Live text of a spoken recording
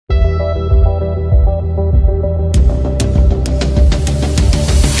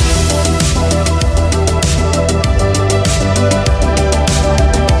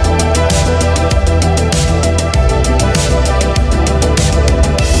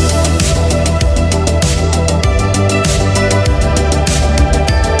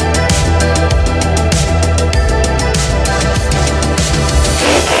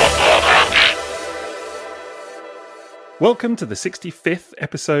Welcome to the 65th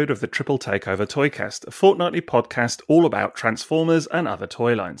episode of the Triple Takeover Toycast, a fortnightly podcast all about Transformers and other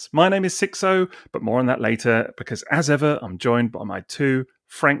toy lines. My name is Sixo, but more on that later, because as ever, I'm joined by my two,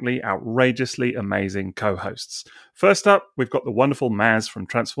 frankly, outrageously amazing co-hosts. First up, we've got the wonderful Maz from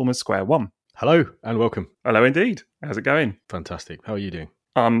Transformers Square One. Hello and welcome. Hello indeed. How's it going? Fantastic. How are you doing?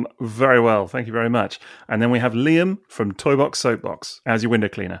 Very well, thank you very much. And then we have Liam from Toybox Soapbox. How's your window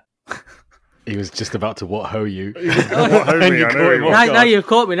cleaner? He was just about to what-ho you. Now you've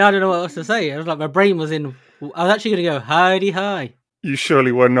caught me. Now I don't know what else to say. I was like, my brain was in... I was actually going to go, hidey hi. You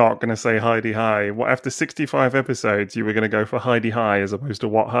surely were not going to say hidey hi. What, after 65 episodes, you were going to go for hidey hi as opposed to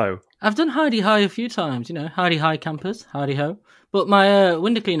what ho? I've done hidey hi a few times, you know, hidey hi campers, hidey ho. But my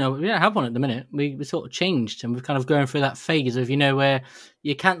window cleaner, we don't have one at the minute. We sort of changed, and we're kind of going through that phase of, you know, where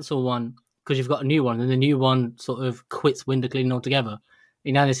you cancel one because you've got a new one, and the new one sort of quits window cleaning altogether.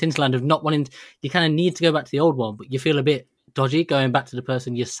 You know, this hinterland of not wanting, you kind of need to go back to the old one, but you feel a bit dodgy going back to the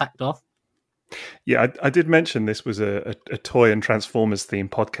person you sacked off. Yeah, I did mention this was a toy and Transformers themed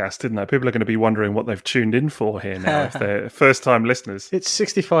podcast, didn't I? People are going to be wondering what they've tuned in for here now if they're first-time listeners. It's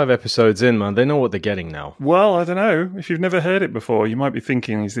 65 episodes in, man. They know what they're getting now. Well, I don't know. If you've never heard it before, you might be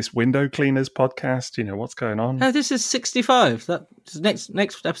thinking, is this Window Cleaners podcast? You know, what's going on? No, this is 65. That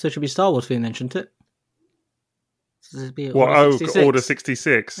next episode should be Star Wars themed then, shouldn't it? Order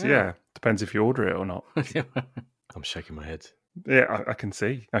 66. Yeah. Depends if you order it or not. I'm shaking my head. Yeah, I can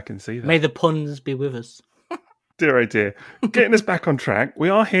see that. May the puns be with us. Dear oh dear. Getting us back on track, we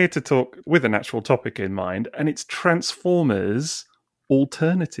are here to talk with an actual topic in mind, and it's Transformers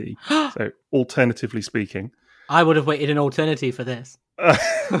Alternity. So, alternatively speaking. I would have waited an alternity for this.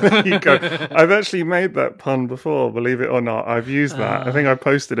 There you go. I've actually made that pun before, believe it or not. I've used that. I think I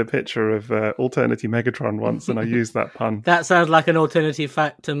posted a picture of Alternity Megatron once, and I used that pun. That sounds like an alternative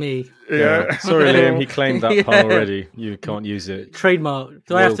fact to me. Yeah. Sorry, Liam, he claimed that pun already. You can't use it. Trademark.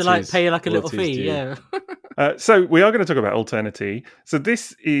 Do Royalties. I have to pay a little fee? Yeah. So we are going to talk about Alternity. So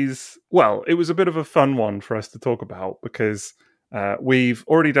this is, well, it was a bit of a fun one for us to talk about because we've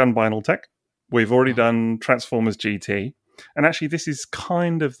already done Vinyl Tech. We've already done Transformers GT. And actually, this is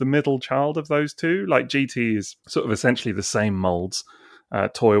kind of the middle child of those two. Like, GT is sort of essentially the same molds,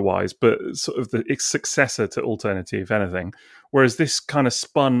 toy-wise, but sort of the successor to Alternity, if anything. Whereas this kind of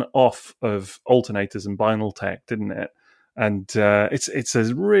spun off of Alternators and Vinyl Tech, didn't it? And it's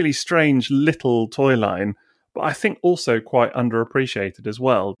a really strange little toy line, but I think also quite underappreciated as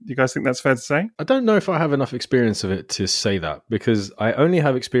well. Do you guys think that's fair to say? I don't know if I have enough experience of it to say that, because I only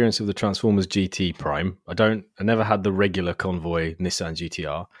have experience of the Transformers GT Prime. I never had the regular convoy Nissan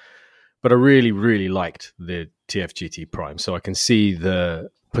GTR, but I really, really liked the TFGT Prime. So I can see the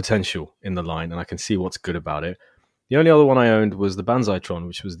potential in the line and I can see what's good about it. The only other one I owned was the Banzaitron,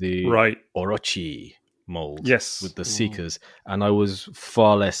 which was the Orochi mold with the Seekers, and I was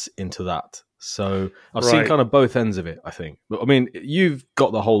far less into that. So I've seen kind of both ends of it, I think. But I mean, you've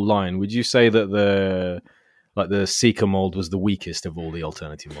got the whole line. Would you say that the Seeker mold was the weakest of all the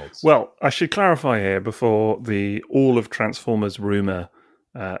alternative molds? Well, I should clarify here before the all of Transformers rumor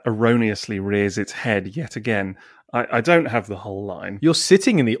erroneously rears its head yet again. I don't have the whole line. You're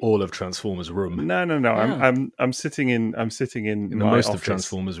sitting in the all of Transformers room. No. Yeah. I'm sitting in the my most office. of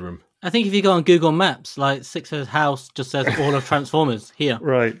Transformers room. I think if you go on Google Maps, like Sixer's house just says all of Transformers here.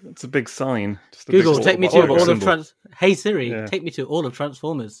 Right, it's a big sign. Just a Google, big take me to all of Hey Siri, take me to all of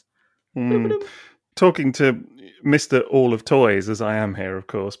Transformers. Talking to Mr. All of Toys, as I am here, of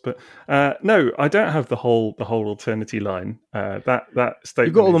course. But no, I don't have the whole Alternity line. That statement.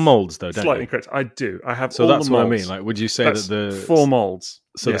 You've got all the molds, though, don't slightly you? Correct. I do. I have. So all that's the what molds. I mean. Like, would you say That's that the 4 molds?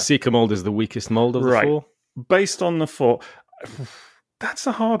 So the Seeker mold is the weakest mold of the 4? Based on the 4, that's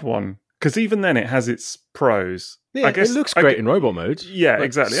a hard one because even then it has its pros. Yeah, I guess it looks great in robot mode. Yeah, like,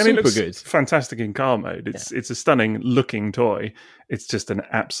 exactly. I mean, it looks good. fantastic in car mode. It's a stunning looking toy. It's just an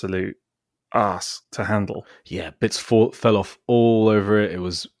absolute ass to handle. Yeah, bits fell off all over it.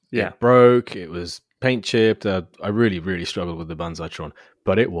 It broke. It was paint chipped. I really, really struggled with the Banzaitron,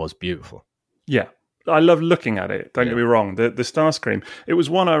 but it was beautiful. Yeah. I love looking at it. Don't get me wrong. The Starscream, it was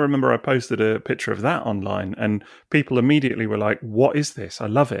one I remember I posted a picture of that online and people immediately were like, what is this? I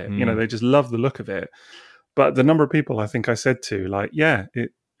love it. You know, they just love the look of it. But the number of people I think I said to, like, yeah,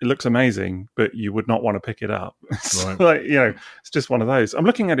 it looks amazing, but you would not want to pick it up. Right. Like, you know, it's just one of those. I'm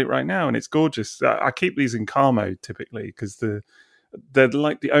looking at it right now and it's gorgeous. I keep these in car mode typically because they're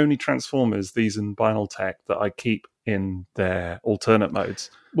like the only Transformers, these in Vinyl Tech, that I keep in their alternate modes.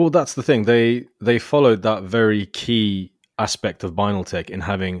 Well, that's the thing. They followed that very key aspect of Vinyl Tech in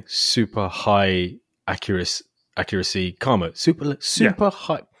having super high accuracy car mode. Super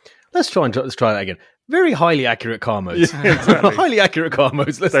high. Let's try that again. very highly accurate car modes. Yeah, exactly. Highly accurate car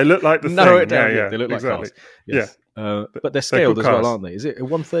modes. They look like the narrow thing. it down. Yeah, They look like exactly. cars. Yes. But they're good scaled as well, cars. aren't they? Is it a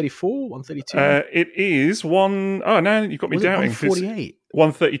 134, 132? It is one. Oh no, you got me Was it doubting. 148?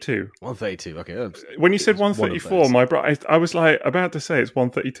 132. 132. Okay. When you said It's one of 134, those. I was like about to say it's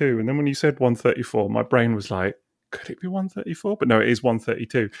 132, and then when you said 134, my brain was like, could it be 134? But no, it is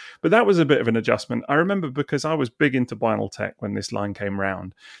 132. But that was a bit of an adjustment. I remember because I was big into Vinyl Tech when this line came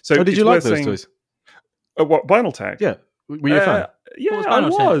round. So Oh, did you it's like worth those saying- toys? What Vinyl Tech? Yeah. Were you a fan? Yeah, What was I Vinyl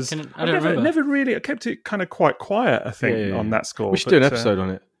Tech? was. I don't remember. Never really. I kept it kind of quite quiet. I think Yeah. on that score. We should but, do an episode on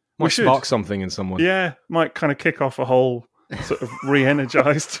it. we Might should. spark something in someone. Yeah, might kind of kick off a whole sort of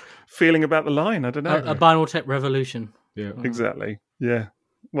re-energized feeling about the line. I don't know. A Vinyl Tech revolution. Yeah. Exactly. Yeah.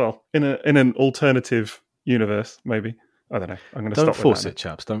 Well, in an alternative universe, maybe. I don't know. I'm going to Don't stop. force with it,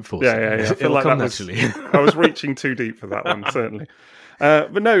 chaps. Don't force Yeah, it. yeah, yeah. I feel It'll like come that was- naturally. I was reaching too deep for that one, certainly.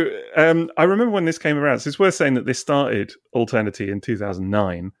 But no, I remember when this came around. So it's worth saying that this started Alternity in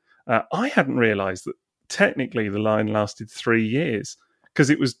 2009. I hadn't realised that technically the line lasted 3 years because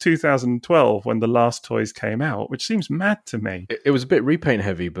it was 2012 when the last toys came out, which seems mad to me. It was a bit repaint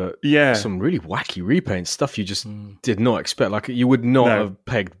heavy, but Yeah. some really wacky repaint stuff you just did not expect. Like you would not No. have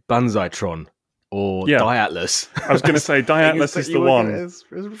pegged Banzaitron or Yeah. Diatlas. I was going to say Diatlas is the one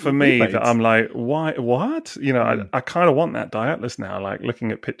for me that repaints. I'm like, why? What? You know, I kind of want that Diatlas now. Like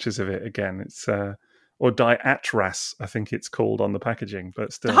looking at pictures of it again, it's or Diatras, I think it's called on the packaging,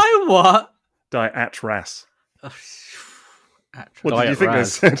 but still What? Diatras. Atras. What did you think they Diatras.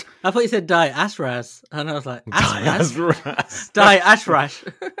 said? I thought you said Asras, and I was like, Asras? Diatras. Ashrash.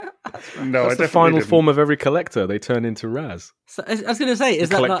 No, I That's definitely the final didn't. form of every collector. They turn into Raz. So, I was going to say, is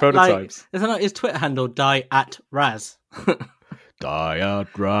that collect not prototypes. like, is that not his Twitter handle, Diatraz?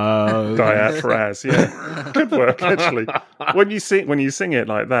 Diatras. Diatras, yeah, could work actually. When you sing it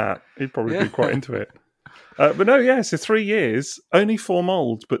like that, he'd probably be quite into it. But no, yeah, so 3 years, only 4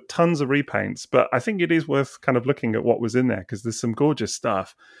 molds, but tons of repaints. But I think it is worth kind of looking at what was in there because there's some gorgeous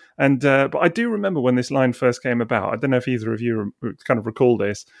stuff. And but I do remember when this line first came about. I don't know if either of you kind of recall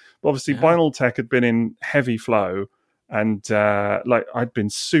this, but obviously Vinyl Tech had been in heavy flow, and like I'd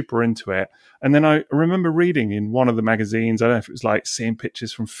been super into it. And then I remember reading in one of the magazines, I don't know if it was like seeing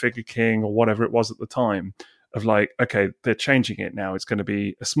pictures from Figure King or whatever it was at the time, of like, okay, they're changing it now. It's going to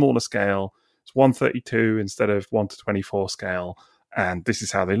be a smaller scale. It's 132 instead of 1:24 scale, and this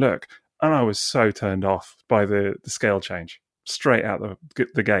is how they look. And I was so turned off by the scale change straight out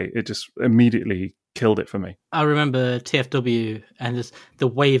the gate. It just immediately killed it for me. I remember TFW and just the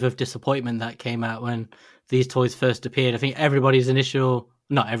wave of disappointment that came out when these toys first appeared. I think everybody's initial,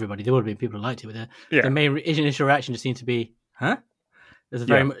 not everybody, there would have been people who liked it, but Yeah. the main initial reaction just seemed to be, huh? There's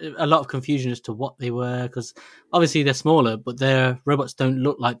a lot of confusion as to what they were, because obviously they're smaller, but their robots don't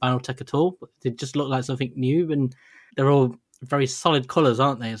look like Vinyl Tech at all. They just look like something new, and they're all very solid colours,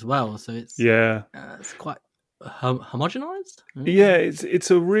 aren't they, as well? So it's it's quite homogenized. Yeah,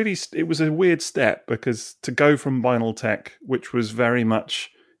 it was a weird step because to go from Vinyl Tech, which was very much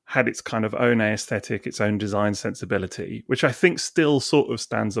had its kind of own aesthetic, its own design sensibility, which I think still sort of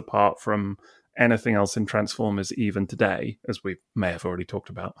stands apart from anything else in Transformers even today, as we may have already talked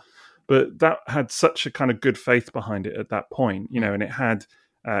about. But that had such a kind of good faith behind it at that point, you know, and it had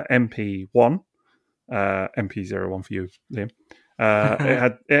MP1, MP01 for you, Liam. It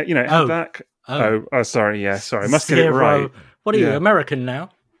had, it had that. Sorry, I must get it right. What are you, American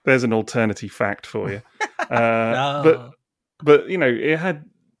now? There's an alternative fact for you. But you know, it had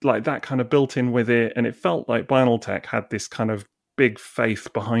like that kind of built in with it, and it felt like Vinyl Tech had this kind of big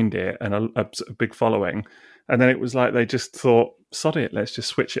faith behind it and a big following. And then it was like they just thought, sod it, let's just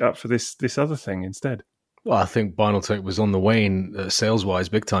switch it up for this other thing instead. Well, I think Vinyl Tech was on the wane sales-wise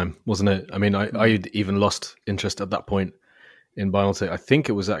big time, wasn't it? I mean, I even lost interest at that point in Vinyl Tech. I think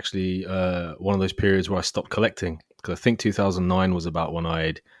it was actually one of those periods where I stopped collecting, because I think 2009 was about when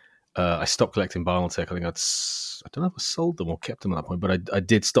I stopped collecting Vinyl Tech. I think I don't know if I sold them or kept them at that point, but I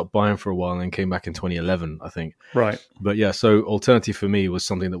did stop buying for a while and then came back in 2011, I think. Right. But yeah, so Alternity for me was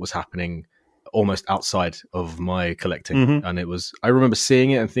something that was happening almost outside of my collecting. Mm-hmm. And I remember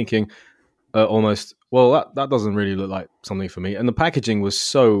seeing it and thinking almost, well, that doesn't really look like something for me. And the packaging was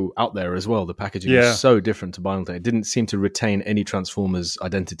so out there as well. The packaging was so different to Vinyl Tech. It didn't seem to retain any Transformers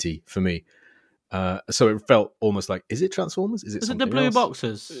identity for me. So it felt almost like, is it Transformers? Is it the blue else?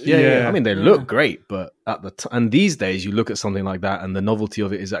 boxes? Yeah. I mean, they look great, but at the and these days you look at something like that and the novelty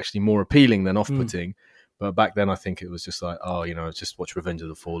of it is actually more appealing than off-putting. But back then I think it was just like, just watch Revenge of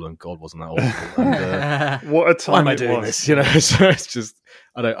the Fallen. God, wasn't that awful? And, what a time why am I it doing was. this? So it's just,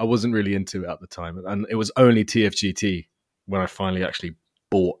 I wasn't really into it at the time. And it was only TFGT when I finally actually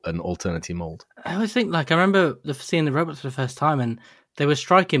bought an Alternity mold. I always think, like, I remember seeing the robots for the first time, and they were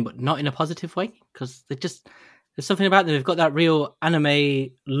striking, but not in a positive way, because there's something about them. They've got that real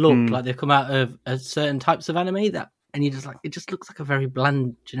anime look, like they've come out of certain types of anime and you just like, it just looks like a very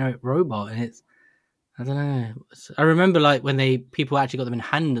bland, generic robot, and I don't know. I remember like when people actually got them in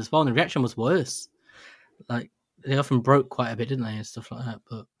hand as well, and the reaction was worse. Like they often broke quite a bit, didn't they, and stuff like that.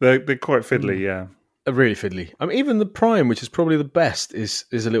 But they're quite fiddly, yeah. Really fiddly. I mean, even the Prime, which is probably the best, is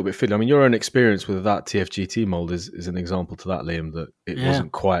a little bit fiddly. I mean, your own experience with that TFGT mold is an example to that, Liam, that it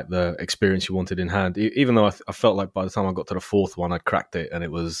wasn't quite the experience you wanted in hand. Even though I felt like by the time I got to the fourth one, I'd cracked it, and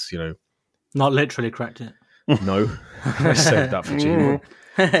it was, not literally cracked it. No, I saved that for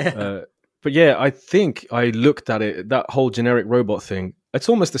G1. But yeah, I think I looked at it, that whole generic robot thing. It's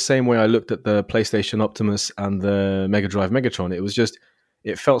almost the same way I looked at the PlayStation Optimus and the Mega Drive Megatron. It was just,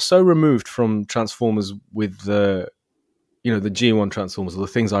 it felt so removed from Transformers with the G1 Transformers, or the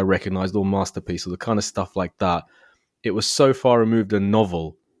things I recognized, or Masterpiece, or the kind of stuff like that. It was so far removed and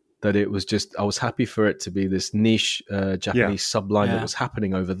novel that it was just, I was happy for it to be this niche Japanese subline that was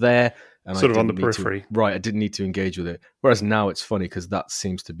happening over there. And sort of on the periphery. I didn't need to engage with it. Whereas now it's funny because that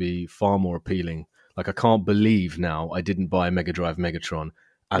seems to be far more appealing. Like, I can't believe now I didn't buy a Mega Drive Megatron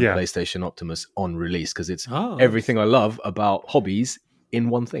and PlayStation Optimus on release, because it's everything I love about hobbies in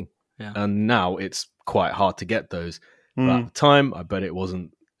one thing. Yeah. And now it's quite hard to get those. But at the time, I bet it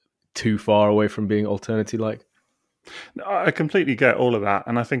wasn't too far away from being Alternity-like. I completely get all of that,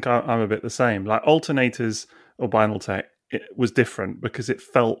 and I think I'm a bit the same. Like, Alternators or Binaltech, it was different because it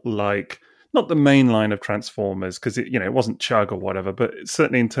felt like not the main line of Transformers, because it wasn't Chug or whatever, but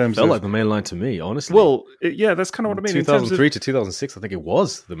certainly in terms of... It felt like the main line to me, honestly. Well, that's kind of what I mean. 2003 to 2006, I think it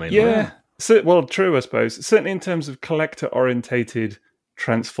was the main line. Yeah, so, well, true, I suppose. Certainly in terms of collector-orientated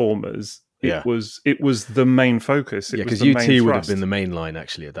Transformers, it was the main focus. Because UT would have been the main line,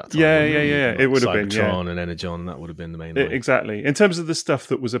 actually, at that time. Yeah. It would have been, Cybertron and Energon, that would have been the main line. Exactly. In terms of the stuff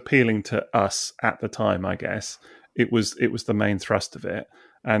that was appealing to us at the time, I guess, it was the main thrust of it.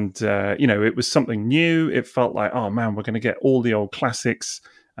 And, it was something new. It felt like, oh, man, we're going to get all the old classics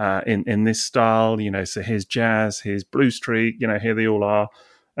in this style. So here's Jazz, here's Blue Streak, here they all are.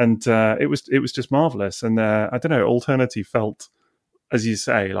 And it was just marvellous. And I don't know, Alternity felt, as you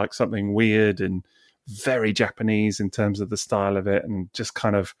say, like something weird and very Japanese in terms of the style of it, and just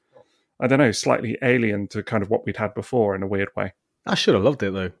kind of, I don't know, slightly alien to kind of what we'd had before in a weird way. I should have loved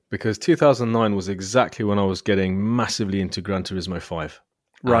it, though, because 2009 was exactly when I was getting massively into Gran Turismo 5.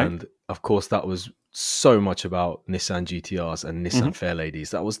 Right. And, of course, that was so much about Nissan GTRs and Nissan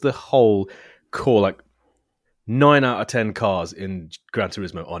Fairladies. That was the whole core, like, 9 out of 10 cars in Gran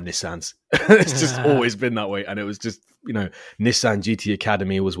Turismo are Nissans. It's just always been that way. And it was just, Nissan GT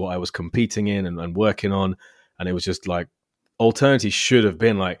Academy was what I was competing in and working on. And it was just like, Alternity should have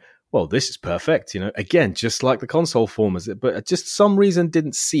been like, well, this is perfect. Again, just like the console formers, but just some reason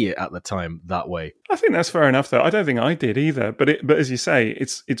didn't see it at the time that way. I think that's fair enough, though. I don't think I did either. But as you say,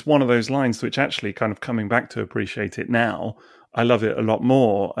 it's one of those lines which actually, kind of coming back to appreciate it now, I love it a lot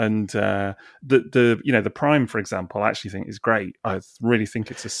more. And the Prime, for example, I actually think is great. I really think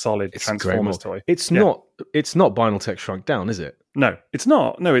it's a solid Transformers toy. It's not Binaltech shrunk down, is it? No, it's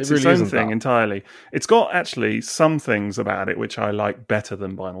not. No, it's really its own thing entirely. It's got actually some things about it which I like better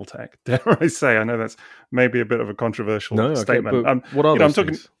than Binaltech. Dare I say? I know that's maybe a bit of a controversial statement. But what are those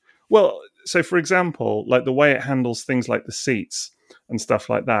things? Well, so for example, like the way it handles things like the seats and stuff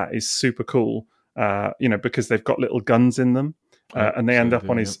like that is super cool. Because they've got little guns in them, and they end up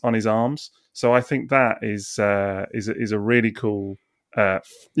on his arms. So I think that is a really cool,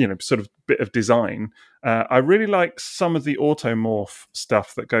 sort of bit of design. I really like some of the automorph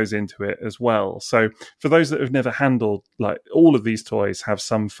stuff that goes into it as well. So for those that have never handled, like, all of these toys have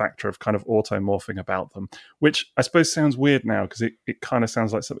some factor of kind of automorphing about them, which I suppose sounds weird now because it kind of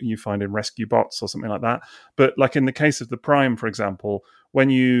sounds like something you find in Rescue Bots or something like that. But like in the case of the Prime, for example,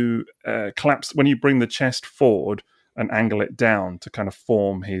 when you when you bring the chest forward and angle it down to kind of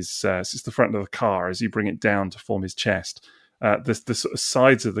form his, it's the front of the car, as you bring it down to form his chest, the sort of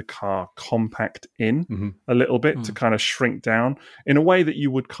sides of the car compact in a little bit to kind of shrink down in a way that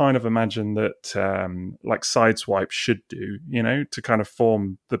you would kind of imagine that like Sideswipe should do, to kind of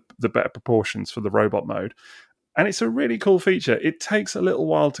form the better proportions for the robot mode. And it's a really cool feature. It takes a little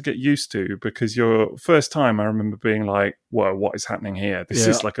while to get used to because your first time, I remember being like, whoa, what is happening here? This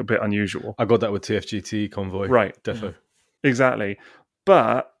is like a bit unusual. I got that with TFGT Convoy. Right. Defo. Yeah. Exactly.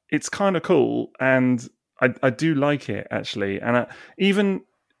 But it's kind of cool. And I do like it, actually. And even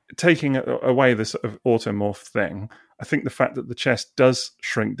taking away the sort of automorph thing, I think the fact that the chest does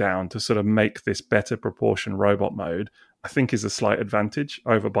shrink down to sort of make this better proportion robot mode I think is a slight advantage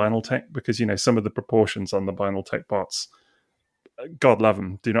over Binaltech because, some of the proportions on the Binaltech bots, God love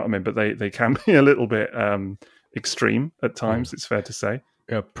them, do you know what I mean? But they can be a little bit extreme at times, it's fair to say.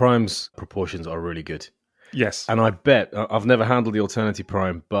 Yeah, Prime's proportions are really good. Yes. And I bet, I've never handled the Alternity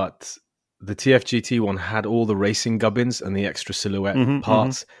Prime, but the TFGT one had all the racing gubbins and the extra silhouette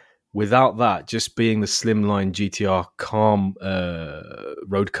parts. Without that, just being the slimline GTR calm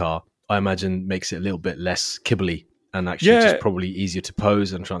road car, I imagine makes it a little bit less kibbly and actually just probably easier to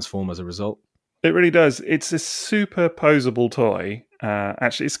pose and transform as a result. It really does. It's a super posable toy.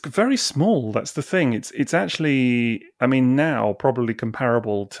 Actually, it's very small. That's the thing. It's actually, now probably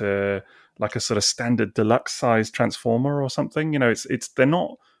comparable to like a sort of standard deluxe size Transformer or something. They're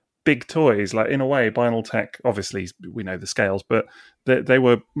not big toys. Like in a way, Binaltech, obviously we know the scales, but they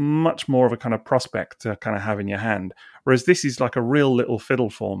were much more of a kind of prospect to kind of have in your hand. Whereas this is like a real little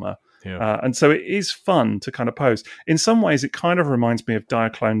fiddle former. Yeah. And so it is fun to kind of pose. In some ways, it kind of reminds me of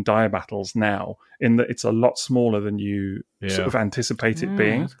Diaclone Dire Battles now, in that it's a lot smaller than you sort of anticipate it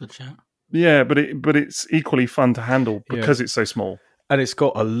being. That's a good shout. Yeah, but it's equally fun to handle because it's so small. And it's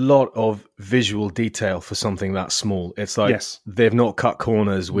got a lot of visual detail for something that small. It's like they've not cut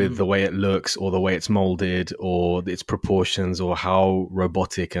corners with the way it looks or the way it's molded or its proportions or how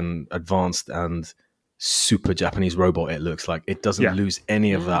robotic and advanced and super Japanese robot it looks like. It doesn't lose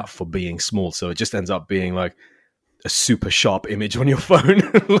any of that for being small. So it just ends up being like a super sharp image on your phone.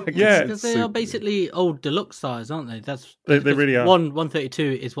 Because they are basically old deluxe size, aren't they? They really are.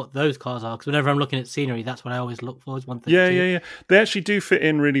 132 is what those cars are. Because whenever I'm looking at scenery, that's what I always look for is 132. Yeah. They actually do fit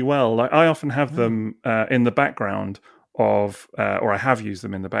in really well. Like I often have them in the background of, or I have used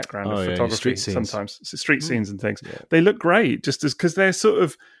them in the background of photography sometimes. Street scenes and things. Yeah. They look great, just as because they're sort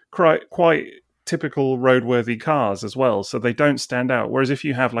of quite typical roadworthy cars as well, so they don't stand out. Whereas if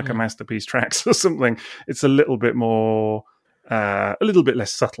you have like a Masterpiece Trax or something, it's a little bit more, a little bit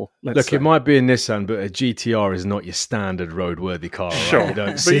less subtle. Let's say. It might be a Nissan, but a GTR is not your standard roadworthy car. Right? Sure, you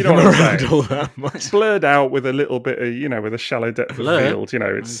don't but see you them know what I'm around saying. all that much. Blurred out with a little bit of, with a shallow depth of field.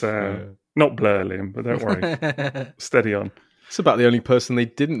 It's not blur, Liam, but don't worry, steady on. It's about the only person they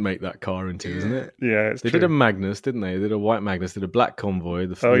didn't make that car into, isn't it? Yeah, they did a Magnus, didn't they? They did a white Magnus, did a black Convoy.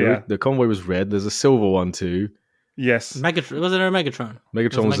 The Convoy was red. There's a silver one too. Yes. Was there a Megatron?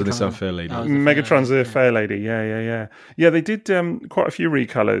 Megatron was a Nissan Fairlady. Megatron's a Fairlady, yeah. Yeah, they did quite a few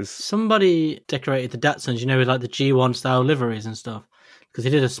recolors. Somebody decorated the Datsuns, with like the G1 style liveries and stuff. Because he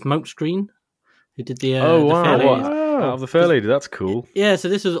did a smoke screen. He did the Fairlady. Out of the Fairlady, that's cool. Yeah, so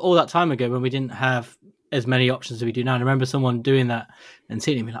this was all that time ago when we didn't have as many options as we do now. And I remember someone doing that and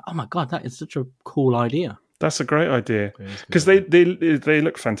seeing it and being like, oh my God, that is such a cool idea. That's a great idea. Because they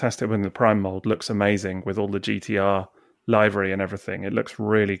look fantastic when the Prime mold looks amazing with all the GTR livery and everything. It looks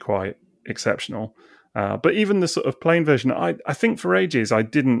really quite exceptional. But even the sort of plain version, I think for ages I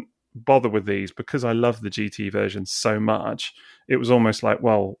didn't bother with these because I love the GT version so much. It was almost like,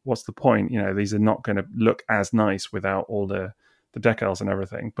 well, what's the point? These are not going to look as nice without all the decals and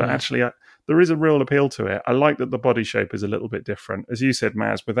everything. But actually, there is a real appeal to it. I like that the body shape is a little bit different. As you said,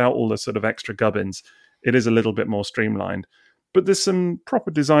 Maz, without all the sort of extra gubbins, it is a little bit more streamlined. But there's some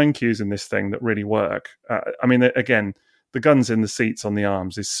proper design cues in this thing that really work. Again, the guns in the seats on the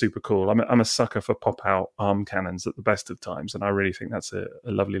arms is super cool. I'm a sucker for pop-out arm cannons at the best of times, and I really think that's a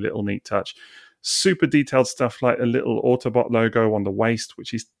lovely little neat touch. Super detailed stuff like a little Autobot logo on the waist,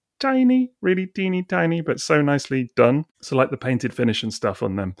 which is tiny, really teeny tiny, but so nicely done. So like the painted finish and stuff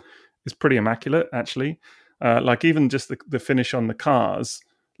on them is pretty immaculate, actually. Like even just the finish on the cars,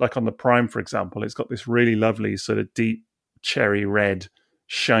 like on the Prime, for example, it's got this really lovely sort of deep cherry red,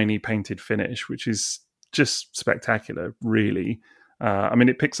 shiny painted finish, which is just spectacular, really.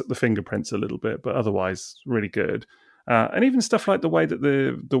 It picks up the fingerprints a little bit, but otherwise really good. And even stuff like the way that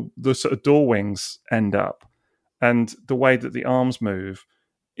the sort of door wings end up and the way that the arms move,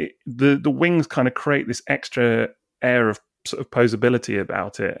 the wings kind of create this extra air of sort of posability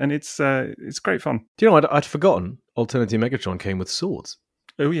about it, and it's great fun. Do you know, I'd forgotten Alternity Megatron came with swords.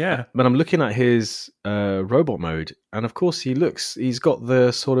 Oh yeah. But I'm looking at his robot mode, and of course he's got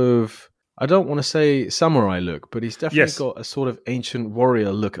the sort of, I don't want to say samurai look, but he's definitely got a sort of ancient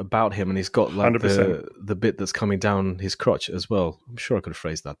warrior look about him, and he's got like the bit that's coming down his crotch as well. I'm sure I could have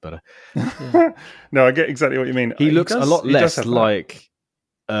phrased that better. No, I get exactly what you mean. He looks a lot less like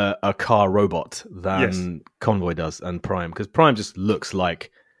a car robot than Convoy does and Prime, because Prime just looks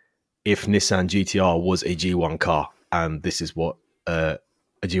like if Nissan GTR was a G1 car, and this is what a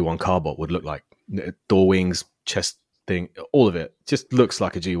G1 car bot would look like. Door wings, chest thing, all of it just looks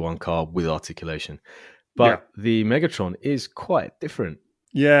like a G1 car with articulation. But the Megatron is quite different.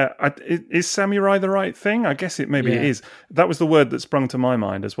 Yeah, is samurai the right thing? I guess maybe it is. That was the word that sprung to my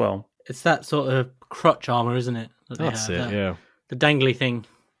mind as well. It's that sort of crotch armor, isn't it? That's it, yeah. The dangly thing.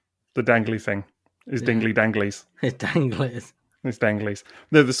 The dangly thing. Is dingly danglies. It's danglies. It's danglies.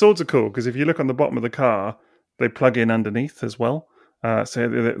 No, the swords are cool because if you look on the bottom of the car, they plug in underneath as well. So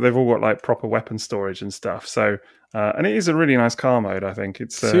they've all got like proper weapon storage and stuff. So and it is a really nice car mode. I think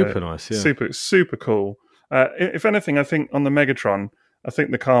it's super nice. Yeah, super cool. If anything, I think on the Megatron, I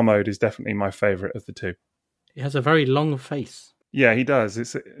think the car mode is definitely my favorite of the two. He has a very long face. Yeah, he does.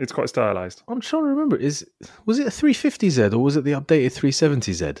 It's quite stylized. I'm trying to remember. Was it a 350Z or was it the updated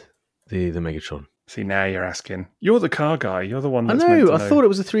 370Z? The Megatron. See, now you're asking. You're the car guy. You're the one that's I meant know. to I thought it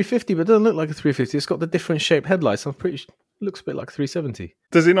was a 350, but it doesn't look like a 350. It's got the different shaped headlights. I'm pretty sure it looks a bit like 370.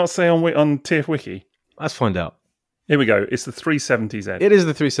 Does it not say on TIFF Wiki? Let's find out. Here we go. It's the 370Z. It is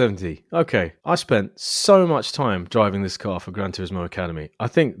the 370. Okay. I spent so much time driving this car for Gran Turismo Academy. I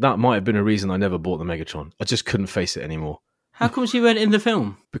think that might have been a reason I never bought the Megatron. I just couldn't face it anymore. How come she weren't in the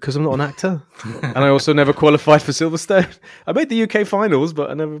film? Because I'm not an actor. And I also never qualified for Silverstone. I made the UK finals, but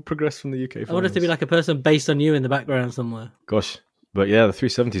I never progressed from the UK finals. I wanted to be like a person based on you in the background somewhere. Gosh. But yeah, the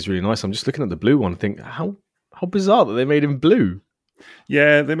 370 is really nice. I'm just looking at the blue one and think, how bizarre that they made him blue.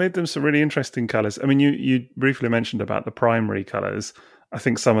 Yeah, they made them some really interesting colours. I mean, you briefly mentioned about the primary colours. I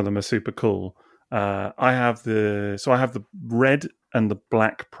think some of them are super cool. I have the red and the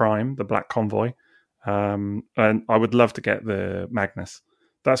black prime, the black convoy. And I would love to get the Magnus.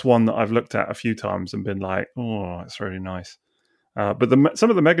 That's one that I've looked at a few times and been like, oh, it's really nice. But some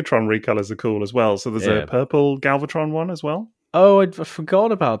of the Megatron recolors are cool as well. So there's a purple Galvatron one as well. Oh, I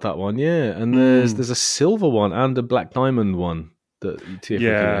forgot about that one. Yeah, and there's a silver one and a black diamond one that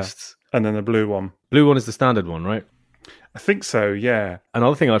TFWiki lists. And then the blue one. Blue one is the standard one, right? I think so. Yeah.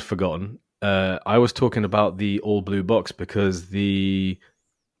 Another thing I'd forgotten. I was talking about the all blue box because the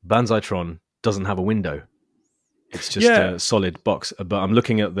Banzaitron doesn't have a window. It's just a solid box. But I'm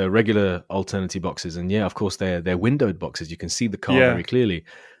looking at the regular Alternity boxes, and of course they're windowed boxes. You can see the car very clearly.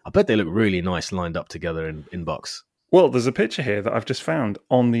 I bet they look really nice lined up together in box. Well, there's a picture here that I've just found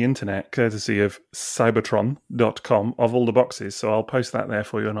on the internet, courtesy of cybertron.com, of all the boxes. So I'll post that there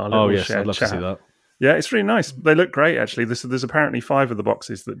for you in our little shared I'd love chat. to see that. Yeah, it's really nice. They look great, actually. There's apparently 5 of the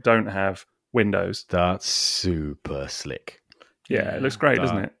boxes that don't have windows. That's super slick. Yeah, it looks great,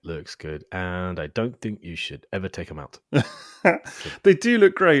 doesn't it? Looks good. And I don't think you should ever take them out. They do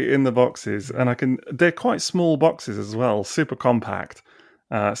look great in the boxes, and they're quite small boxes as well, super compact.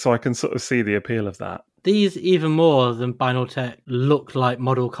 So I can sort of see the appeal of that. These, even more than Binaltech, look like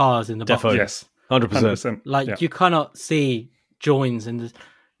model cars in the box. Yes, 100%. Like, you cannot see joins, and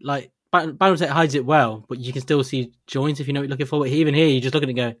Binaltech hides it well, but you can still see joins if you know what you're looking for. But even here, you just look at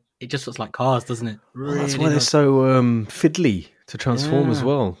it and go, it just looks like cars, doesn't it? Well, that's why they're so fiddly to transform as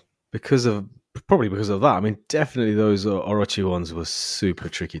well. Probably because of that. I mean, definitely those Orochi ones were super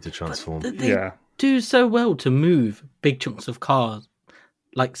tricky to transform. They do so well to move big chunks of cars,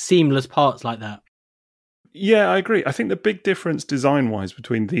 like seamless parts like that. Yeah, I agree. I think the big difference design-wise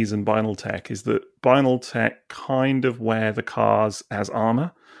between these and Binaltech is that Binaltech kind of wear the cars as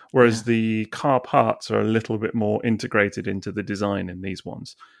armor, whereas the car parts are a little bit more integrated into the design in these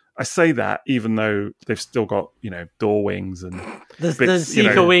ones. I say that even though they've still got, door wings and the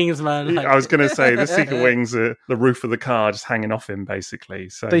Seeker wings, man. I was going to say the Seeker wings are the roof of the car just hanging off him, basically.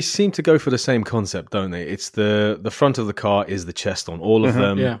 So they seem to go for the same concept, don't they? It's the front of the car is the chest on all of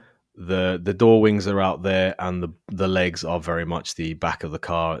them. Yeah. The door wings are out there, and the legs are very much the back of the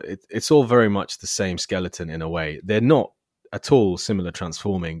car. It's all very much the same skeleton in a way. They're not at all similar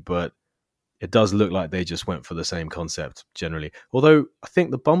transforming, but it does look like they just went for the same concept generally. Although I think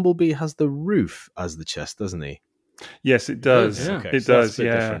the Bumblebee has the roof as the chest, doesn't he? Yes, it does. Yeah. Okay, it so does.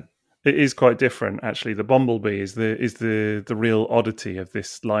 Yeah, different. It is quite different, actually. The Bumblebee is the real oddity of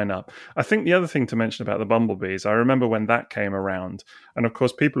this lineup. I think the other thing to mention about the Bumblebee is I remember when that came around, and of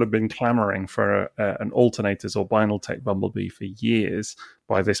course people have been clamoring for an alternators or Binaltech Bumblebee for years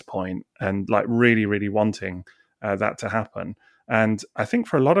by this point, and like really, really wanting that to happen. And I think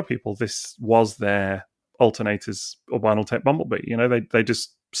for a lot of people, this was their alternators or Binaltech Bumblebee. They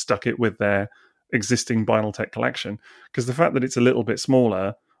just stuck it with their existing Binaltech collection, because the fact that it's a little bit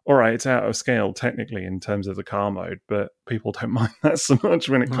smaller, all right, it's out of scale technically in terms of the car mode, but people don't mind that so much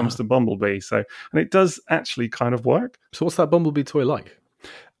when it comes to Bumblebee. So, and it does actually kind of work. So what's that Bumblebee toy like?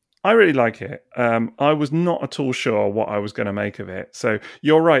 I really like it. I was not at all sure what I was going to make of it. So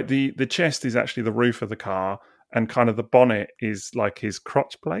you're right. The chest is actually the roof of the car, and kind of the bonnet is like his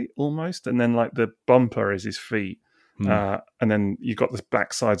crotch plate almost. And then like the bumper is his feet. And then you've got the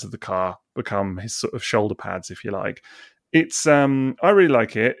back sides of the car become his sort of shoulder pads, if you like. It's I really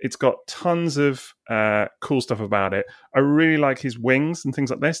like it. It's got tons of cool stuff about it. I really like his wings and things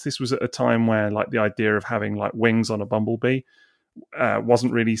like this. This was at a time where like the idea of having like wings on a bumblebee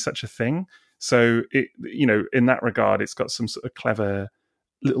wasn't really such a thing. So it, in that regard, it's got some sort of clever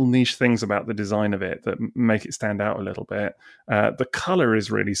little niche things about the design of it that make it stand out a little bit. The color is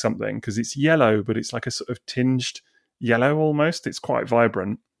really something because it's yellow, but it's like a sort of tinged yellow almost. It's quite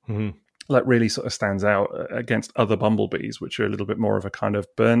vibrant. Mm-hmm. Like really sort of stands out against other bumblebees, which are a little bit more of a kind of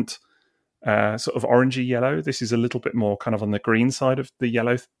burnt sort of orangey yellow. This is a little bit more kind of on the green side of the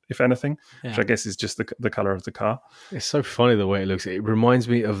yellow, if anything, which I guess is just the color of the car. It's so funny the way it looks. It reminds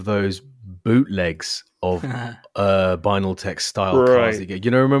me of those bootlegs of Binaltech style cars. That you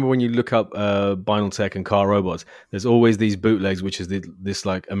get. Remember when you look up Binaltech and car robots, there's always these bootlegs, which is this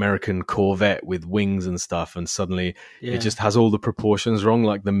like American Corvette with wings and stuff, and suddenly it just has all the proportions wrong.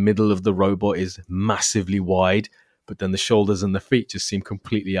 Like the middle of the robot is massively wide, but then the shoulders and the feet just seem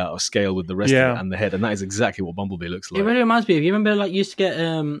completely out of scale with the rest of it and the head, and that is exactly what Bumblebee looks like. It really reminds me of, you remember like you used to get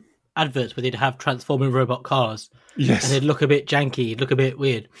adverts where they'd have transforming robot cars, yes, and they'd look a bit janky, look a bit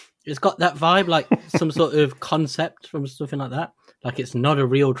weird. It's got that vibe, like some sort of concept from something like that. Like it's not a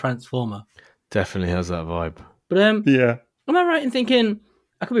real transformer. Definitely has that vibe. But am I right in thinking,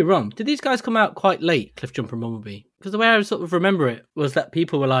 I could be wrong, did these guys come out quite late, Cliffjumper and Bumblebee? Because the way I sort of remember it was that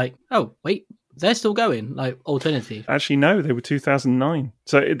people were like, oh wait, they're still going, like Alternity. Actually, no, they were 2009.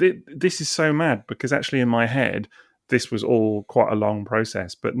 So this is so mad because actually in my head, this was all quite a long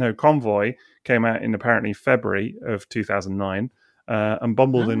process. But no, Convoy came out in apparently February of 2009. And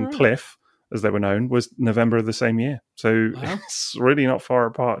Bumbled and Cliff, as they were known, was November of the same year. So it's really not far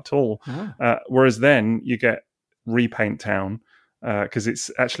apart at all. Whereas then you get Repaint Town, because it's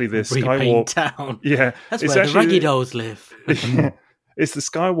actually the Repaint Skywarp. Town. Yeah. That's where the Raggy Dolls live. It's the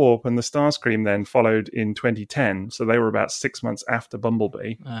Skywarp and the Starscream then followed in 2010. So they were about 6 months after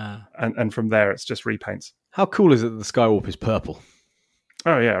Bumblebee. And from there, it's just repaints. How cool is it that the Skywarp is purple?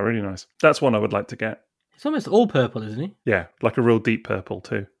 Oh, yeah, really nice. That's one I would like to get. It's almost all purple, isn't he? Yeah, like a real deep purple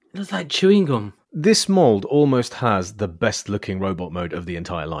too. It looks like chewing gum. This mold almost has the best looking robot mode of the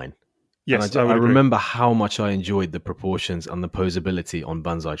entire line. Yes, I remember how much I enjoyed the proportions and the posability on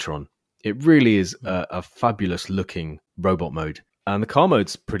Banzaitron. It really is a fabulous looking robot mode. And the car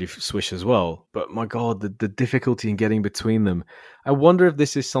mode's pretty swish as well. But my God, the difficulty in getting between them. I wonder if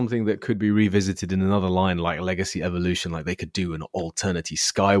this is something that could be revisited in another line like Legacy Evolution, like they could do an Alternity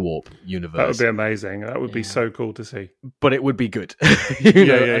Skywarp universe. That would be amazing. That would be so cool to see. But it would be good. And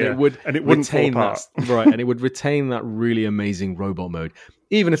it wouldn't fall apart. Right, and it would retain that really amazing robot mode.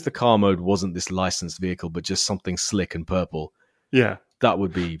 Even if the car mode wasn't this licensed vehicle, but just something slick and purple. Yeah. That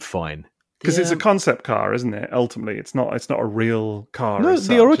would be fine. Because it's a concept car, isn't it? Ultimately, it's not a real car. No,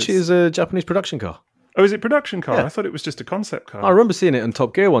 the Orochi is a Japanese production car. Oh, is it production car? Yeah. I thought it was just a concept car. I remember seeing it in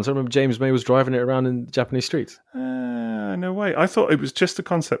Top Gear once. I remember James May was driving it around in Japanese streets. No way. I thought it was just a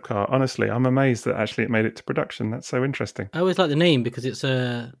concept car. Honestly, I'm amazed that actually it made it to production. That's so interesting. I always like the name because it's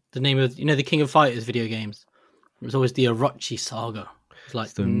the name of, the King of Fighters video games. It was always the Orochi Saga. It's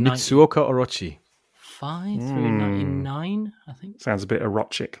like the Mitsuoka Orochi. 5 through 99, I think. Sounds a bit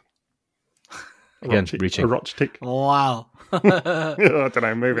erotic. Again, reaching. Erotic. Wow. I don't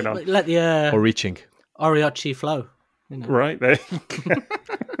know, moving on. Let the or reaching. Oriachi flow. Right there.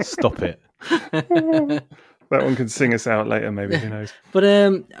 Stop it. That one can sing us out later, maybe, who knows. But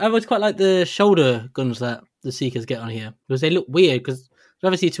I always quite like the shoulder guns that the Seekers get on here. Because they look weird, because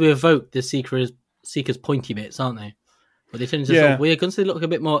obviously to evoke the Seekers pointy bits, aren't they? But they turn into sort of weird guns, so they look a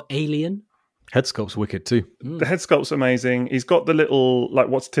bit more alien. Head sculpt's wicked too. The head sculpt's amazing. He's got the little, like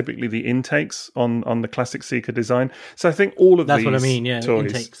what's typically the intakes on the classic Seeker design. So I think all of That's these what I mean, yeah.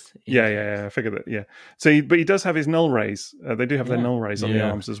 toys. Intakes. Yeah, I figured that, yeah. So, but he does have his null rays. They do have their null rays on the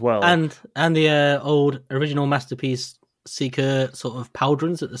arms as well. And the old original Masterpiece Seeker sort of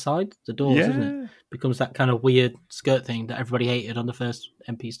pauldrons at the side, the doors, isn't it? Becomes that kind of weird skirt thing that everybody hated on the first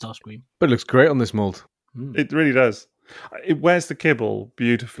MP Starscream. But it looks great on this mold. It really does. It wears the kibble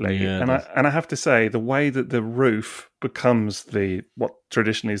beautifully, and I have to say the way that the roof becomes what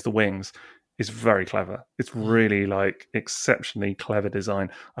traditionally is the wings is very clever. It's really like exceptionally clever design.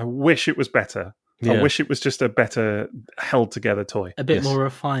 I wish it was better. Yeah. I wish it was just a better held together toy, a bit more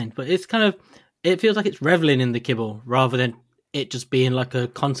refined. But it's kind of, it feels like it's reveling in the kibble rather than it just being like a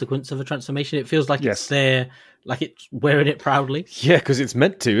consequence of a transformation. It feels like it's there. Like it's wearing it proudly. Yeah, because it's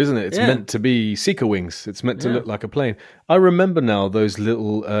meant to, isn't it? It's meant to be Seeker wings. It's meant to look like a plane. I remember now those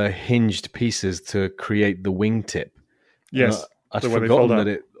little hinged pieces to create the wingtip. Yes. I'd the way they forgotten fold that up.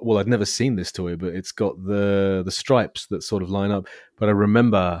 it. Well, I'd never seen this toy, but it's got the stripes that sort of line up. But I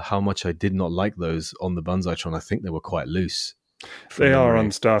remember how much I did not like those on the Banzaitron. I think they were quite loose. They are memory. on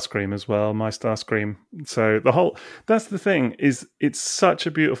Starscream as well, my Starscream. So that's the thing, is it's such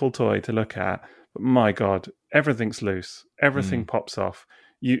a beautiful toy to look at, but my God, everything's loose. Everything pops off.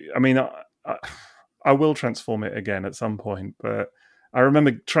 I will transform it again at some point, but I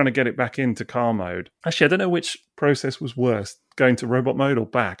remember trying to get it back into car mode. Actually, I don't know which process was worse, going to robot mode or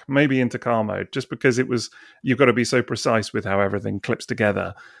back. Maybe into car mode, just because you've got to be so precise with how everything clips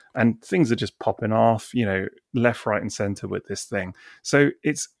together. And things are just popping off, left, right, and center with this thing. So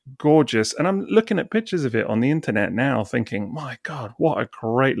it's gorgeous. And I'm looking at pictures of it on the internet now thinking, my God, what a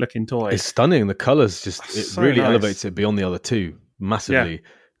great looking toy. It's stunning. The colours it So really nice. Elevates it beyond the other two massively.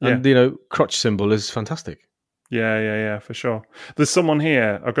 Yeah. And, crotch symbol is fantastic. Yeah, for sure. There's someone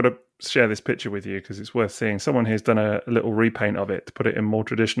here, I've got to share this picture with you because it's worth seeing. Someone here's done a little repaint of it to put it in more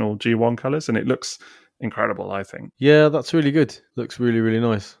traditional G1 colours, and it looks incredible, I think. Yeah, that's really good. Looks really, really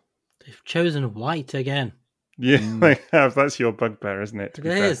nice. They've chosen white again. Yeah, they have. That's your bugbear, isn't it? It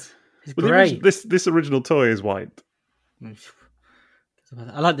is. It's Well, great. This original toy is white.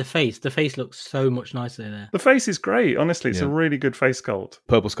 I like the face. The face looks so much nicer there. The face is great, honestly. It's a Yeah. really good face sculpt.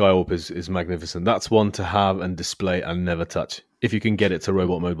 Purple Skywarp is magnificent. That's one to have and display and never touch. If you can get it to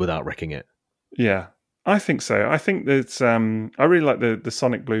robot mode without wrecking it. Yeah, I think so. I think that I really like the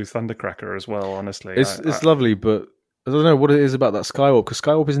Sonic Blue Thundercracker as well, honestly. It's lovely, but I don't know what it is about that Skywarp, because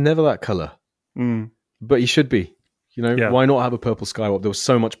Skywarp is never that colour. But he should be. Why not have a purple Skywarp? There was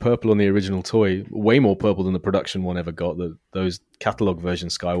so much purple on the original toy, way more purple than the production one ever got. Those catalogue version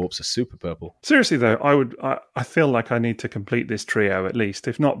Skywarps are super purple. Seriously though, I feel like I need to complete this trio at least,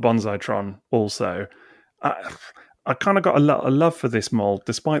 if not Bonsaitron also. I kind of got a love for this mold,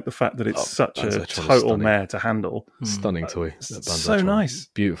 despite the fact that it's such a Banzaitron is total stunning. mare to handle. Stunning toy. that So Banzaitron. nice.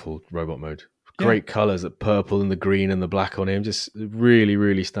 Beautiful robot mode. Great colours, the purple and the green and the black on him. Just really,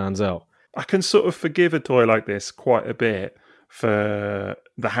 really stands out. I can sort of forgive a toy like this quite a bit for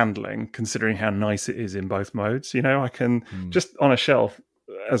the handling, considering how nice it is in both modes. I can just on a shelf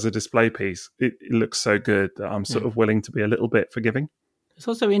as a display piece, it looks so good that I'm sort of willing to be a little bit forgiving. It's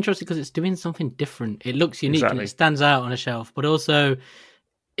also interesting because it's doing something different. It looks unique and Exactly. it stands out on a shelf, but also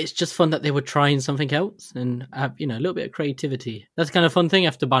it's just fun that they were trying something else and have, a little bit of creativity. That's the kind of fun thing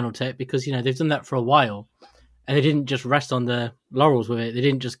after Vinyl Tech, because, they've done that for a while and they didn't just rest on the laurels with it. They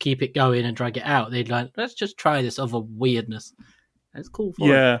didn't just keep it going and drag it out. They'd let's just try this other weirdness. And it's cool for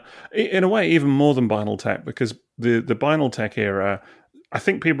it. Yeah, in a way, even more than Vinyl Tech, because the Vinyl Tech era, I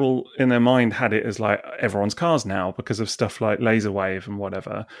think people in their mind had it as like everyone's cars now because of stuff like Laser Wave and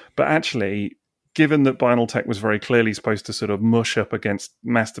whatever. But actually, given that Vinyl Tech was very clearly supposed to sort of mush up against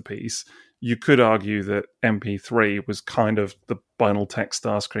Masterpiece, you could argue that MP3 was kind of the Vinyl Tech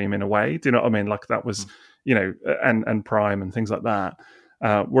Starscream in a way. Do you know what I mean? Like that was, and Prime and things like that.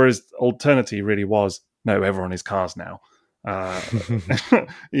 Whereas Alternity really was, no, everyone is cars now.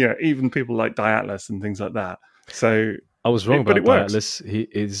 Even people like Diatlas and things like that. So I was wrong but about it works.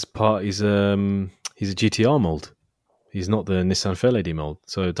 Diatlas. He's a GTR mold. He's not the Nissan Fairlady mold.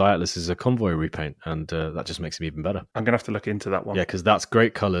 So Diatlas is a convoy repaint, and that just makes him even better. I'm going to have to look into that one. Yeah, because that's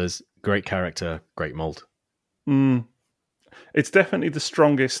great colours, great character, great mold. It's definitely the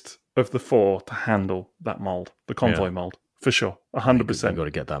strongest of the four to handle that mold, the convoy mold, for sure, 100%. You've got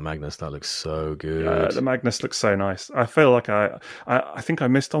to get that Magnus. That looks so good. The Magnus looks so nice. I feel like I think I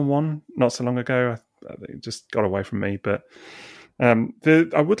missed on one not so long ago. It just got away from me, but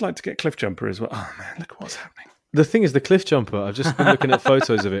I would like to get Cliff Jumper as well. Oh man, look what's happening. The thing is, the Cliff Jumper, I've just been looking at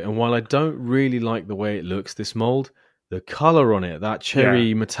photos of it, and while I don't really like the way it looks, this mold, the colour on it, that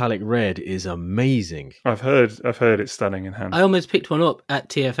cherry metallic red, is amazing. I've heard it's stunning in hand. I almost picked one up at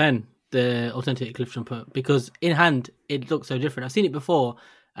TFN, the Authentic Cliff Jumper, because in hand it looks so different. I've seen it before,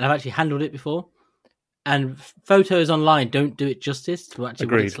 and I've actually handled it before, and photos online don't do it justice to actually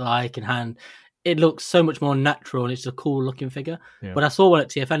what it's like in hand. It looks so much more natural, and it's a cool looking figure. Yeah. But I saw one at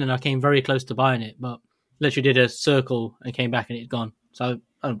TFN, and I came very close to buying it, but literally did a circle and came back, and it's gone. So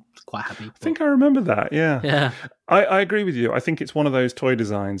I'm quite happy. I think I remember that. Yeah. Yeah. I agree with you. I think it's one of those toy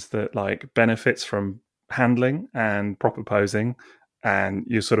designs that like benefits from handling and proper posing, and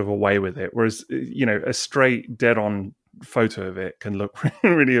you're sort of away with it. Whereas, a straight dead on photo of it can look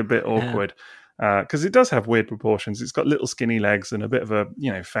really a bit awkward. Because it does have weird proportions. It's got little skinny legs and a bit of a,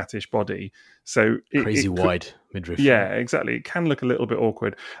 fattish body. So crazy wide midriff. Yeah, exactly. It can look a little bit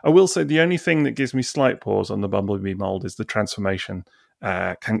awkward. I will say the only thing that gives me slight pause on the Bumblebee mold is the transformation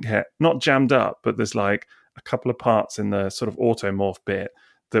can get not jammed up, but there's like a couple of parts in the sort of automorph bit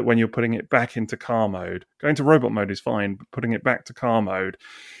that when you're putting it back into car mode, going to robot mode is fine, but putting it back to car mode,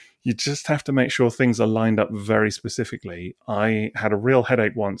 you just have to make sure things are lined up very specifically. I had a real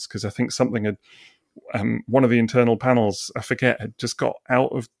headache once because I think something had, one of the internal panels, I forget, had just got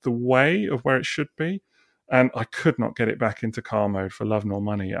out of the way of where it should be. And I could not get it back into car mode for love nor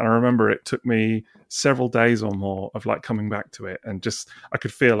money. And I remember it took me several days or more of like coming back to it. And just, I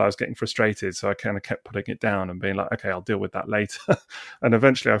could feel I was getting frustrated. So I kind of kept putting it down and being like, okay, I'll deal with that later. And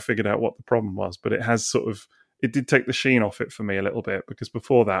eventually I figured out what the problem was. But it has sort of, it did take the sheen off it for me a little bit, because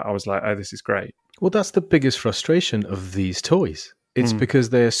before that I was like, oh, this is great. Well, that's the biggest frustration of these toys. It's because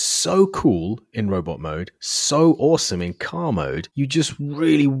they're so cool in robot mode, so awesome in car mode. You just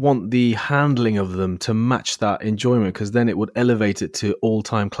really want the handling of them to match that enjoyment, because then it would elevate it to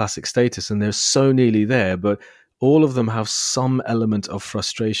all-time classic status. And they're so nearly there, but all of them have some element of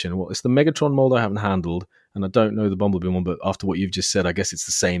frustration. Well, it's the Megatron mold I haven't handled, and I don't know the Bumblebee one, but after what you've just said, I guess it's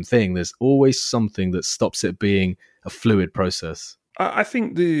the same thing. There's always something that stops it being a fluid process. I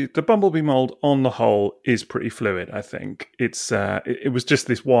think the Bumblebee mold on the whole is pretty fluid. I think it was just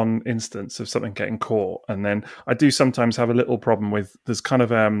this one instance of something getting caught, and then I do sometimes have a little problem with, there's kind of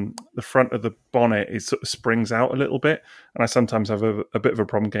the front of the bonnet is sort of springs out a little bit, and I sometimes have a bit of a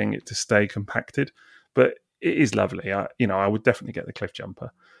problem getting it to stay compacted. But it is lovely. I would definitely get the cliff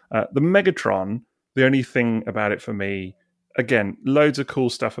jumper. The Megatron, the only thing about it for me, again, loads of cool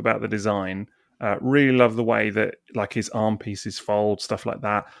stuff about the design. Really love the way that like his arm pieces fold, stuff like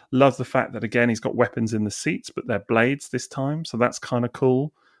that. Love the fact that, again, he's got weapons in the seats, but they're blades this time, so that's kind of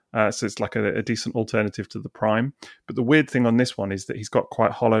cool. So it's like a decent alternative to the Prime. But the weird thing on this one is that he's got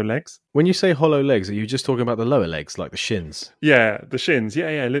quite hollow legs. When you say hollow legs, are you just talking about the lower legs, like the shins? Yeah, the shins.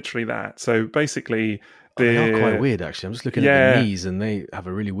 Yeah, literally that. So basically, they are quite weird, actually. I'm just looking at the knees, and they have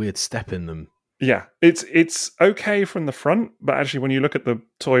a really weird step in them. Yeah, it's okay from the front, but actually when you look at the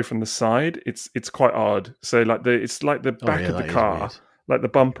toy from the side, it's quite odd. So like it's like the back of the car, like the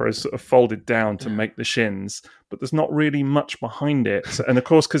bumper is sort of folded down to make the shins, but there's not really much behind it. So, and of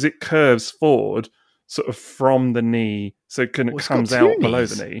course, because it curves forward, sort of from the knee, so it comes out below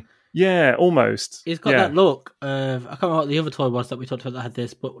the knee. Yeah, almost. He's got that look of, I can't remember what the other toy was that we talked about that had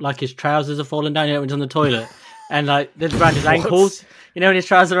this, but like his trousers are falling down, when he's on the toilet. And like they're around his ankles, when his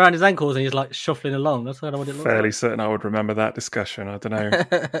trousers are around his ankles and he's like shuffling along. That's kind of what it looks like. Fairly certain I would remember that discussion. I don't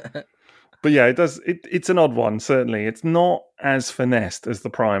know, but yeah, it does. It's an odd one. Certainly, it's not as finessed as the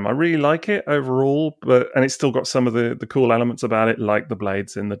Prime. I really like it overall, and it's still got some of the cool elements about it, like the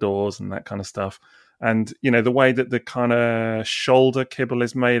blades in the doors and that kind of stuff. And the way that the kind of shoulder kibble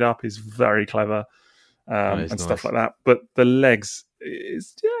is made up is very clever, and stuff like that. But the legs.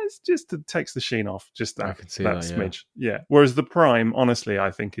 It's just it takes the sheen off, just that smidge. Yeah. Whereas the Prime, honestly,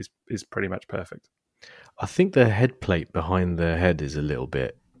 I think is pretty much perfect. I think the head plate behind the head is a little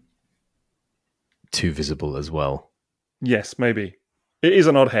bit too visible as well. Yes, maybe. It is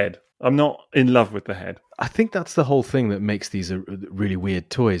an odd head. I'm not in love with the head. I think that's the whole thing that makes these really weird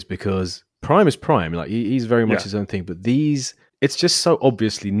toys, because Prime is Prime. Like he's very much his own thing, but these... It's just so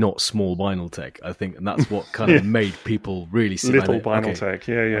obviously not small vinyl tech, I think, and that's what kind of made people really see little vinyl tech.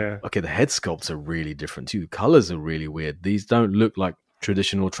 Yeah. Okay, the head sculpts are really different too. The colors are really weird. These don't look like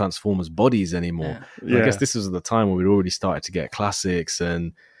traditional Transformers bodies anymore. I guess this was the time where we'd already started to get classics,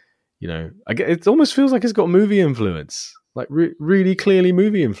 and it almost feels like it's got movie influence, like really clearly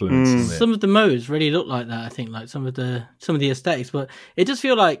movie influence. Some of the modes really look like that. I think, like some of the aesthetics, but it does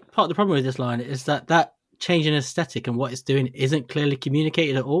feel like part of the problem with this line is that change in aesthetic and what it's doing isn't clearly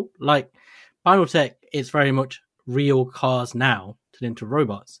communicated at all. Like Vinyl Tech, it's very much real cars now turned into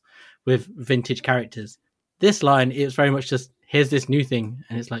robots with vintage characters. This line, it's very much just, here's this new thing,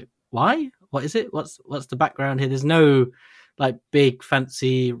 and it's like, why? What is it? What's the background here? There's no like big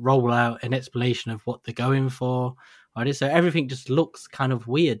fancy rollout and explanation of what they're going for. So everything just looks kind of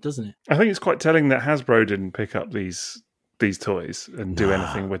weird, doesn't it? I think it's quite telling that Hasbro didn't pick up these toys and do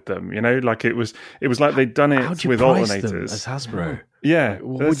anything with them. Like it was like they'd done it with alternators as Hasbro. Yeah,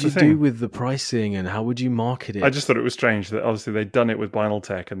 what would you do with the pricing, and how would you market it? I just thought it was strange that obviously they'd done it with Vinyl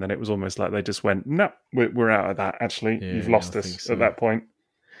Tech, and then it was almost like they just went, no, we're out of that. Actually, you've lost us at that point.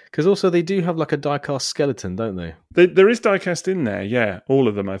 Because also they do have like a diecast skeleton, don't they? There is diecast in there, yeah. All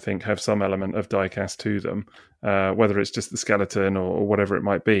of them, I think, have some element of diecast to them, whether it's just the skeleton or whatever it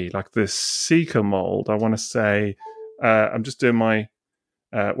might be. Like the Seeker mold, I want to say. I'm just doing my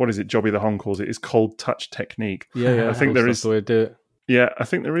what is it? Jobby the Hon calls it. It's cold touch technique. Yeah. I think there is the way to do it. Yeah, I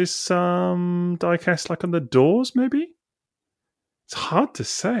think there is some diecast like on the doors. Maybe it's hard to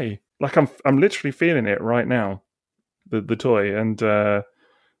say. Like I'm literally feeling it right now, the toy, and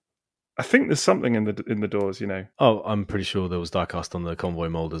I think there's something in the doors, Oh, I'm pretty sure there was diecast on the convoy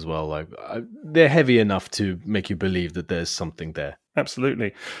mold as well. Like they're heavy enough to make you believe that there's something there.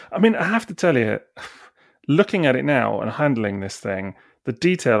 Absolutely. I mean, I have to tell you, looking at it now and handling this thing, the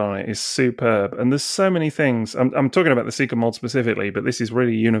detail on it is superb. And there's so many things. I'm talking about the Seeker mold specifically, but this is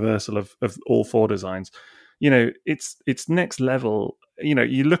really universal of all 4 designs. It's next level.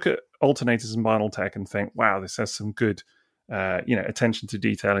 You look at alternators and vinyl tech and think, wow, this has some good attention to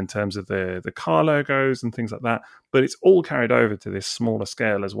detail in terms of the car logos and things like that. But it's all carried over to this smaller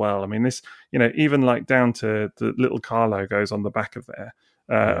scale as well. I mean, this, even like down to the little car logos on the back of there,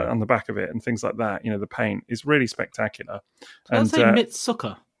 on the back of it and things like that. The paint is really spectacular. I'll say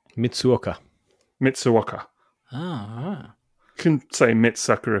Mitsuoka. Mitsuoka. Oh, You can say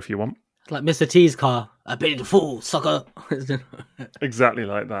Mitsucker if you want. It's like Mr. T's car. I paid the fool, sucker. Exactly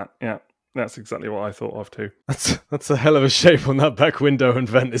like that. Yeah. That's exactly what I thought of too. That's a hell of a shape on that back window and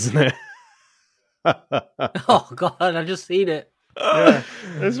vent, isn't it? Oh God, I've just seen it. Yeah,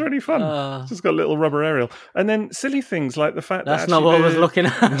 it's really fun. It's just got a little rubber aerial, and then silly things like the fact that's that not what I was looking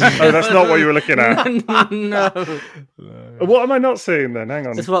at. Oh, that's not what you were looking at. No. What am I not seeing then? Hang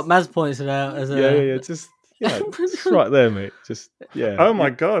on. That's what Maz pointed out as a. Yeah. It's right there, mate. Just Oh my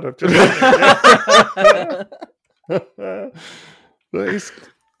God, I've just. That is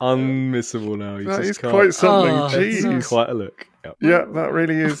unmissable now. You that just is can't. quite something. Oh, Jeez, It's quite a look. Yep. Yeah, that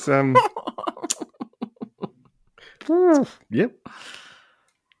really is. Yep.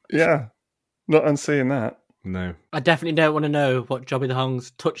 Yeah, not unseeing that. No. I definitely don't want to know what Jobby the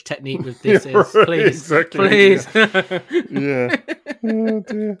Hong's touch technique with this Yeah, is. right, Please, exactly, please. Yeah. Oh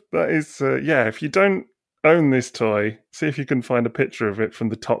dear. That is. If you don't own this toy, see if you can find a picture of it from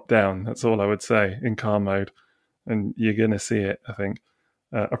the top down. That's all I would say in car mode, and you're gonna see it. I think.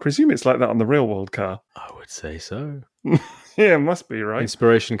 I presume it's like that on the real world car. I would say so. Yeah, it must be, right?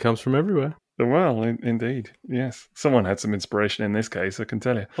 Inspiration comes from everywhere. Well, indeed. Yes. Someone had some inspiration in this case, I can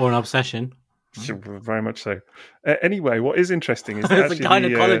tell you. Or an obsession. Very much so. Anyway, what is interesting is It's actually a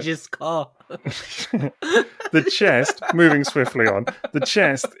gynecologist's car. the chest, moving swiftly on, the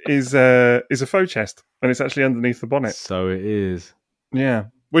chest is a faux chest, and it's actually underneath the bonnet. So it is. Yeah.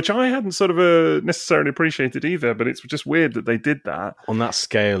 Which I hadn't sort of necessarily appreciated either, but it's just weird that they did that. On that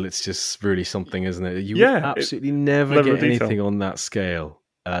scale, it's just really something, isn't it? You absolutely never level get of detail. anything on that scale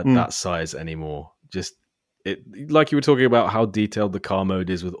at that size anymore. Just like you were talking about how detailed the car mode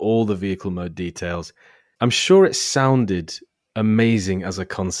is with all the vehicle mode details. I'm sure it sounded amazing as a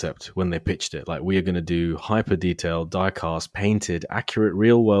concept when they pitched it. Like, we are going to do hyper detailed, die-cast, painted, accurate,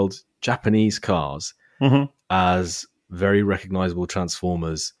 real-world Japanese cars as very recognizable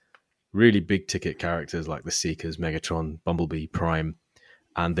Transformers, really big ticket characters like the Seekers, Megatron, Bumblebee, Prime,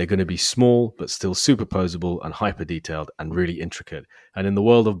 and they're going to be small but still superposable and hyper detailed and really intricate. And in the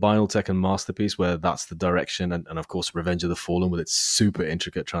world of Binaltech and Masterpiece, where that's the direction, and of course Revenge of the Fallen with its super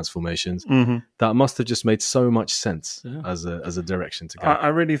intricate transformations, that must have just made so much sense as a direction to go. I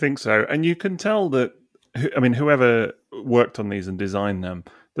really think so. And you can tell that, whoever worked on these and designed them,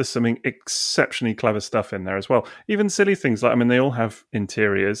 there's some exceptionally clever stuff in there as well. Even silly things like, they all have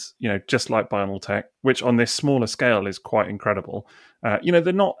interiors, just like Binaltech, which on this smaller scale is quite incredible.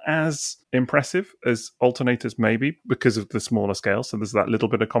 They're not as impressive as alternators maybe because of the smaller scale. So there's that little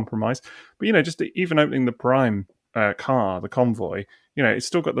bit of compromise. But, just even opening the Prime car, the convoy, it's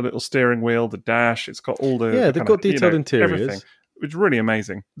still got the little steering wheel, the dash. It's got all the... Yeah, they've got detailed interiors. Everything. It's really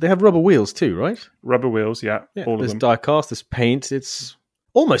amazing. They have rubber wheels too, right? Rubber wheels, yeah all of there's them. There's die-cast, there's paint. It's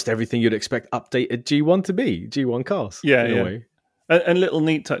almost everything you'd expect updated G1 to be, G1 cars. Yeah, in a way. And little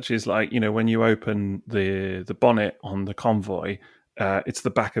neat touches like, when you open the bonnet on the convoy, it's the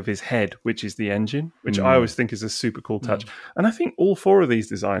back of his head, which is the engine, which I always think is a super cool touch. And I think all 4 of these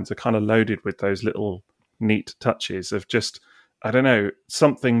designs are kind of loaded with those little neat touches of just, I don't know,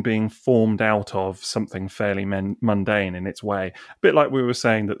 something being formed out of something fairly mundane in its way. A bit like we were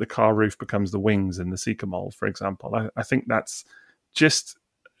saying that the car roof becomes the wings in the Seeker mold, for example. I think that's just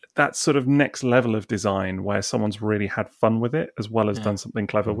that sort of next level of design where someone's really had fun with it as well as done something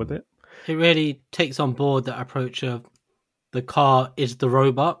clever with it. It really takes on board that approach of the car is the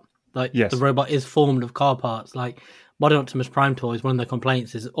robot. Like, the robot is formed of car parts. Like, modern Optimus Prime toys, one of the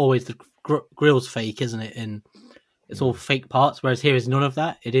complaints is always the grill's fake, isn't it? And it's all fake parts, whereas here is none of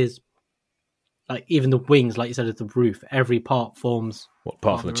that. It is, like, even the wings, like you said, of the roof, every part forms...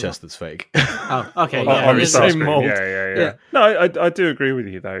 apart from the chest that's fake. Oh, okay. On the same mold. Yeah. No, I do agree with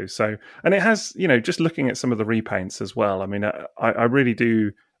you, though. So, and it has, just looking at some of the repaints as well, I really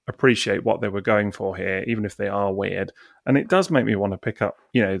do appreciate what they were going for here, even if they are weird. And it does make me want to pick up,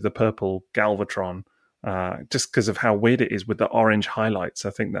 the purple Galvatron just because of how weird it is with the orange highlights. I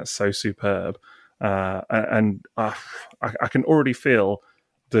think that's so superb. And I can already feel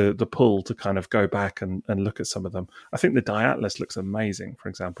the pull to kind of go back and look at some of them. I think the Diatlas looks amazing, for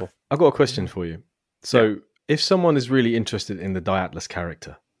example. I've got a question for you. So if someone is really interested in the Diatlas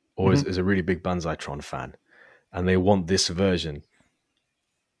character, or is a really big Banzaitron fan, and they want this version,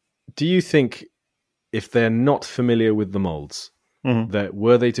 do you think if they're not familiar with the molds, that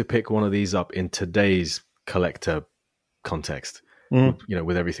were they to pick one of these up in today's collector context,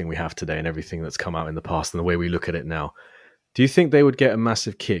 with everything we have today and everything that's come out in the past and the way we look at it now, do you think they would get a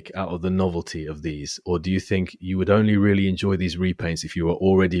massive kick out of the novelty of these? Or do you think you would only really enjoy these repaints if you were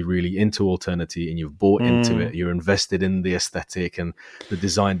already really into Alternity and you've bought into it, you're invested in the aesthetic and the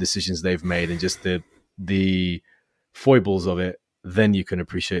design decisions they've made and just the foibles of it? Then you can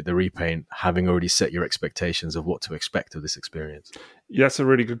appreciate the repaint, having already set your expectations of what to expect of this experience. Yeah, that's a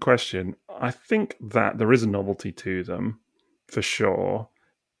really good question. I think that there is a novelty to them, for sure.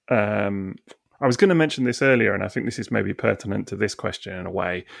 I was going to mention this earlier, and I think this is maybe pertinent to this question in a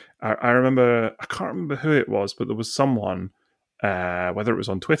way. I remember, I can't remember who it was, but there was someone, whether it was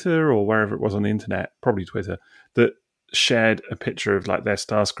on Twitter or wherever it was on the internet, probably Twitter, that shared a picture of like their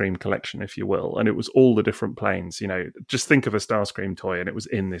Starscream collection, if you will, and it was all the different planes. Just think of a Starscream toy, and it was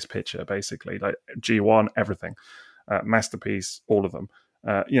in this picture basically, like G1, everything, Masterpiece, all of them.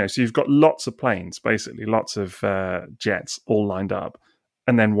 So you've got lots of planes, basically lots of jets all lined up,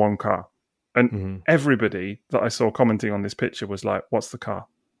 and then one car. And everybody that I saw commenting on this picture was like, "What's the car?"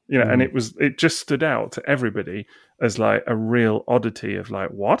 And it just stood out to everybody as like a real oddity of like,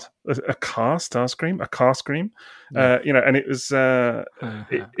 what? A car Starscream? A car scream? And it was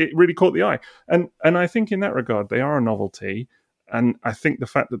it really caught the eye. And I think in that regard, they are a novelty. And I think the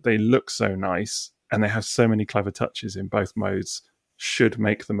fact that they look so nice and they have so many clever touches in both modes should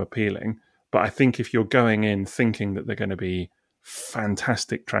make them appealing. But I think if you're going in thinking that they're going to be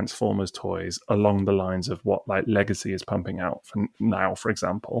fantastic Transformers toys along the lines of what like Legacy is pumping out for now, for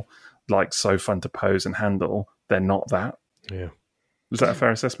example, like so fun to pose and handle, they're not that. Yeah. Is that a fair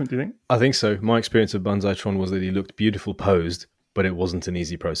assessment, do you think? I think so. My experience of Banzaitron was that he looked beautiful posed, but it wasn't an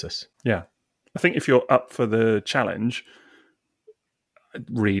easy process. Yeah. I think if you're up for the challenge,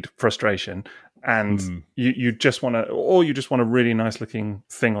 read frustration, and you just want a really nice looking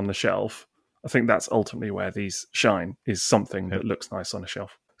thing on the shelf, I think that's ultimately where these shine, is something that looks nice on a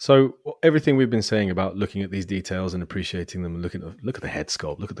shelf. So everything we've been saying about looking at these details and appreciating them, look at the head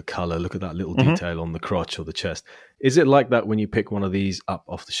sculpt, look at the color, look at that little detail on the crotch or the chest. Is it like that when you pick one of these up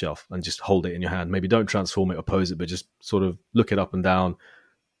off the shelf and just hold it in your hand? Maybe don't transform it or pose it, but just sort of look it up and down,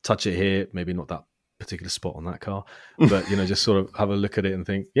 touch it here, maybe not that particular spot on that car, but just sort of have a look at it and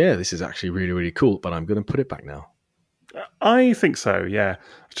think, yeah, this is actually really, really cool, but I'm going to put it back now. I think so, yeah.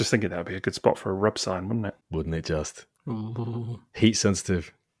 I was just thinking that would be a good spot for a rub sign, wouldn't it? Wouldn't it just? Heat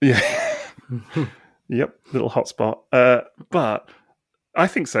sensitive. Yeah. Yep, little hot spot. But I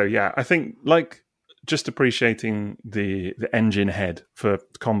think so, yeah. I think like just appreciating the engine head for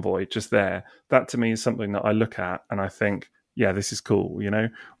Convoy just there, that to me is something that I look at and I think, yeah, this is cool,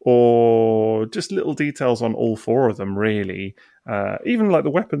 or just little details on all four of them, really. Even like the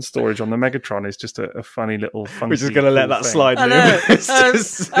weapon storage on the Megatron is just a funny little funky. We're just going to let that slide. I know.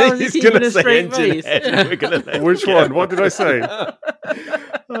 He's going to say engine head. We're gonna let Which one? What did I say?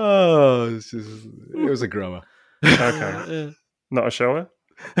 It was a grower. Okay. Not a shower?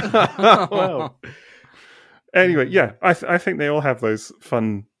 Well. Anyway, yeah, I think they all have those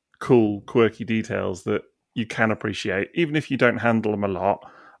fun, cool, quirky details that you can appreciate, even if you don't handle them a lot.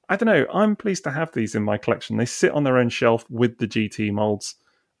 I don't know. I'm pleased to have these in my collection. They sit on their own shelf with the GT molds,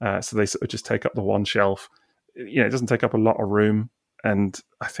 so they sort of just take up the one shelf. It doesn't take up a lot of room, and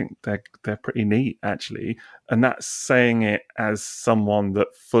I think they're pretty neat, actually. And that's saying it as someone that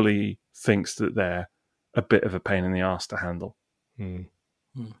fully thinks that they're a bit of a pain in the arse to handle.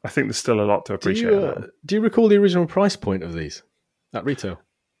 I think there's still a lot to appreciate. Do you recall the original price point of these at retail?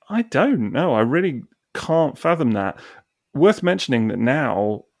 I don't know. I really can't fathom that. Worth mentioning that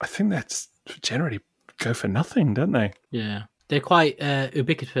now, I think that's generally go for nothing, don't they? Yeah. They're quite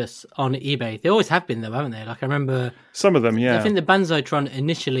ubiquitous on eBay. They always have been, though, haven't they? Like, I remember... Some of them, yeah. I think the Banzaitron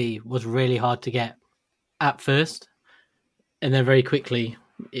initially was really hard to get at first, and then very quickly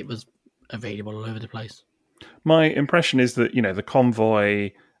it was available all over the place. My impression is that, the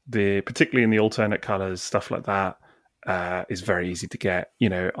Convoy, particularly in the alternate colours, stuff like that, is very easy to get.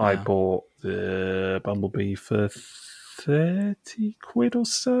 I bought the Bumblebee for 30 quid or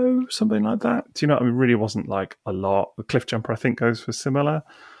so, something like that. Do you know what I mean? It really wasn't like a lot. The Cliff Jumper, I think, goes for similar.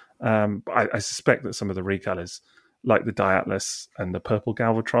 But I suspect that some of the recolors, like the Diatlas and the Purple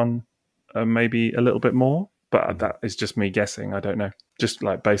Galvatron, maybe a little bit more. But that is just me guessing. I don't know. Just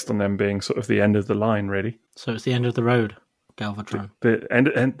like based on them being sort of the end of the line, really. So it's the end of the road, Galvatron. The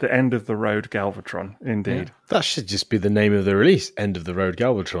end of the road, Galvatron. Indeed. Yeah. That should just be the name of the release. End of the road,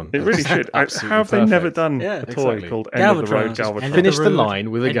 Galvatron. It really should. How have they never done a toy called End of the Road Galvatron? Finish the line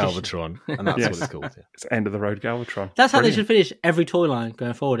with a Galvatron, and that's what it's called. Yeah. It's End of the Road Galvatron. That's how they should finish every toy line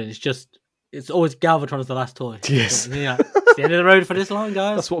going forward. It's always Galvatron as the last toy. Yes. Yeah. It's the end of the road for this line,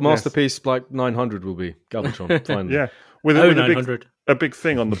 guys. That's what Masterpiece like 900 will be. Galvatron. Finally. Yeah. With a big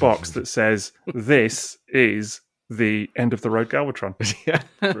thing on the box that says, "This is the End of the Road Galvatron." Yeah.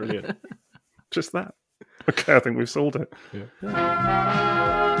 Brilliant. Just that. Okay, I think we've sold it. Yeah.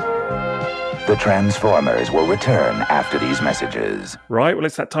 The Transformers will return after these messages. Right, well,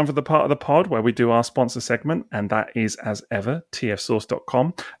 it's that time for the part of the pod where we do our sponsor segment, and that is, as ever,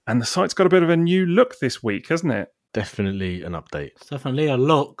 tfsource.com. And the site's got a bit of a new look this week, hasn't it? Definitely an update. It's definitely a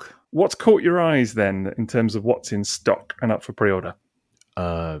look. What's caught your eyes, then, in terms of what's in stock and up for pre-order?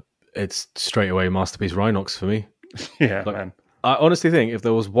 It's straight away Masterpiece Rhinox for me. Yeah, man. I honestly think if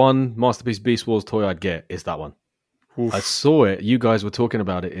there was one Masterpiece Beast Wars toy I'd get, it's that one. Oof. I saw it. You guys were talking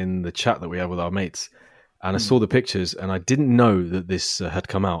about it in the chat that we have with our mates, and I saw the pictures, and I didn't know that this had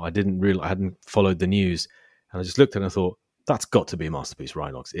come out. I hadn't followed the news, and I just looked at it and I thought, that's got to be Masterpiece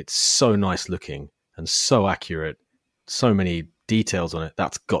Rhinox. It's so nice looking and so accurate. So many details on it.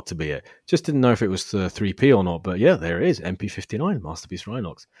 That's got to be it. Just didn't know if it was the 3P or not, but yeah, there it is. MP59 Masterpiece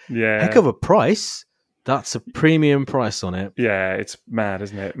Rhinox. Yeah. Heck of a price. That's a premium price on it. Yeah, it's mad,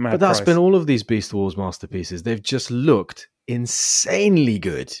 isn't it? Mad but that's price. been all of these Beast Wars masterpieces. They've just looked insanely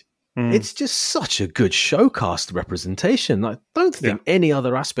good. It's just such a good showcast representation. I don't think any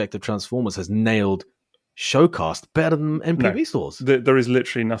other aspect of Transformers has nailed showcast better than MP Beast Wars. There is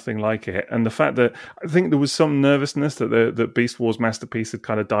literally nothing like it. And the fact that I think there was some nervousness that the Beast Wars masterpiece had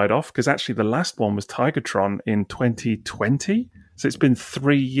kind of died off, because actually the last one was Tigatron in 2020. So it's been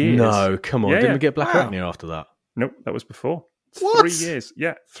 3 years. No, come on. Yeah, Didn't we get Black Arachnia after that? Nope, that was before. What? 3 years.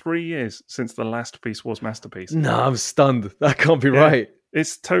 Yeah, 3 years since the last Beast Wars masterpiece. No, I'm stunned. That can't be right.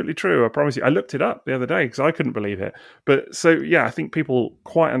 It's totally true. I promise you. I looked it up the other day because I couldn't believe it. But so, yeah, I think people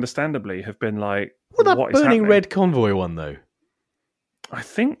quite understandably have been like, Well, that what is Burning happening? Red Convoy one, though. I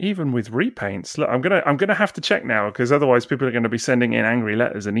think even with repaints, look, I'm gonna have to check now, because otherwise people are going to be sending in angry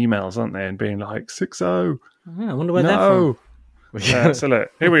letters and emails, aren't they, and being like 6-0. Yeah, I wonder where they're from. So look,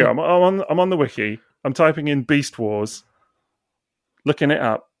 here we go. I'm on the wiki. I'm typing in Beast Wars, looking it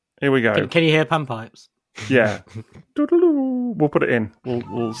up. Here we go. Can you hear panpipes? Yeah, we'll put it in.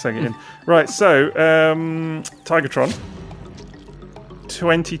 We'll sing it in. Right. So Tigatron,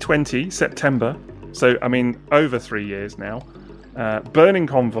 2020 September. So I mean, over 3 years now. Burning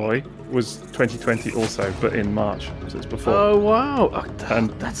Convoy was 2020 also, but in March, so it's before. Oh, wow. And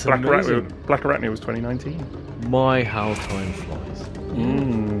that's Black amazing. Black Arachnia was 2019. My, how time flies.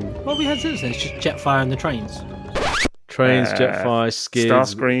 What we had since then? It's just Jetfire and the trains. Trains, Jetfire, Skids,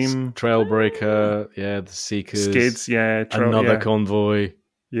 Starscream, Trailbreaker, the Seekers, Skids, another Convoy,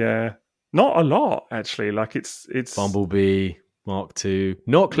 not a lot actually. Like it's Bumblebee Mark II,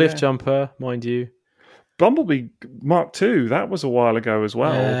 not Cliffjumper, mind you. Bumblebee Mark II, that was a while ago as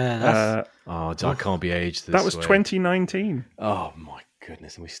well. Yeah, I can't be aged this that was way. 2019. Oh my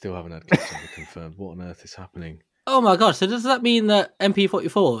goodness, and we still haven't had Cliffjumper confirmed. What on earth is happening? Oh my god, so does that mean that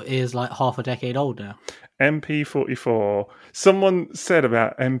MP44 is like half a decade old now? MP44. Someone said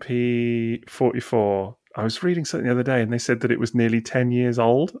about MP44, I was reading something the other day and they said that it was nearly 10 years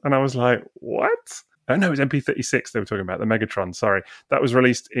old. And I was like, what? Oh no, it was MP36 they were talking about, the Megatron, sorry. That was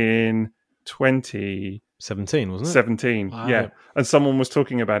released in 2017, wasn't it? 17, Wow. yeah. And someone was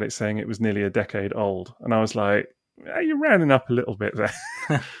talking about it saying it was nearly a decade old. And I was like, you're rounding up a little bit there.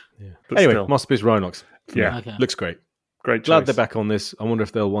 But anyway, still. Masterpiece Rhinox. Yeah. Okay. Looks great. Great Glad choice. they're back on this. I wonder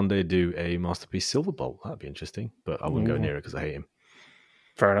if they'll one day do a Masterpiece Silver Bolt. That'd be interesting, but I wouldn't go near it because I hate him.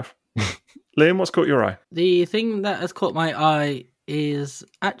 Fair enough. Liam, what's caught your eye? The thing that has caught my eye is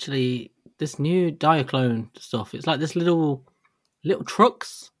actually this new Diaclone stuff. It's like this little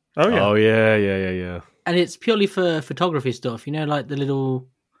trucks. Oh, yeah. Oh, yeah. And it's purely for photography stuff. You know, like the little,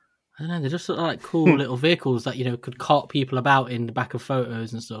 I don't know, they're just sort of like cool little vehicles that, could cart people about in the back of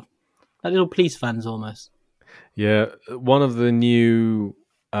photos and stuff. Like little police vans almost. Yeah, one of the new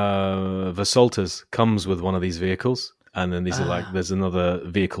Versaltas comes with one of these vehicles. And then these are like, there's another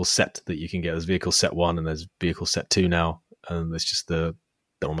vehicle set that you can get. There's vehicle set 1 and there's vehicle set 2 now. And it's just they're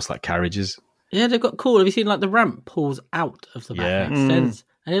almost like carriages. Yeah, they've got cool. Have you seen like the ramp pulls out of the back and extends?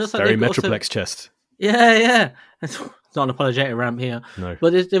 And it looks like Very they've also- Metroplex chest. Yeah. It's not an apologetic ramp here. No.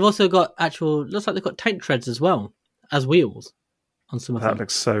 But they've also got looks like they've got tank treads as well as wheels on some of That them.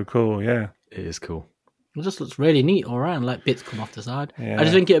 looks so cool. Yeah. It is cool. It just looks really neat all around, like bits come off the side. Yeah. I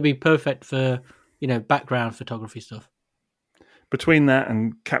just think it'd be perfect for, background photography stuff. Between that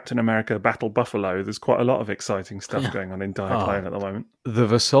and Captain America Battle Buffalo, there's quite a lot of exciting stuff going on in Diaclone at the moment. The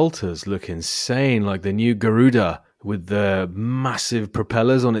Versaltas look insane, like the new Garuda with the massive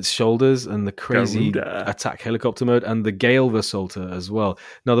propellers on its shoulders and the crazy attack helicopter mode, and the Gale Versalta as well.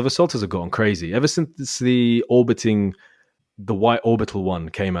 Now, the Versaltas have gone crazy. Ever since the white orbital one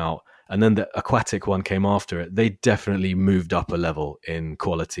came out, and then the aquatic one came after it, they definitely moved up a level in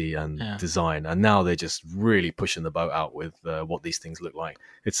quality and design. And now they're just really pushing the boat out with what these things look like.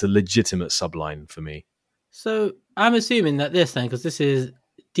 It's a legitimate subline for me. So I'm assuming that this thing, because this is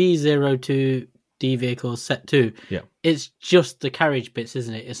D02 D vehicle set 2, it's just the carriage bits,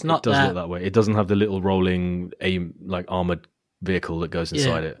 isn't it? It's not. It does look that way. It doesn't have the little rolling armored vehicle that goes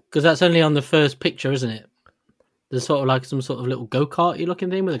inside it. Because that's only on the first picture, isn't it? There's sort of like some sort of little go-kart-y looking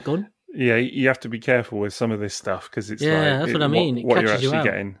thing with a gun. Yeah, you have to be careful with some of this stuff because it's that's what I mean. What it you're catches actually you out.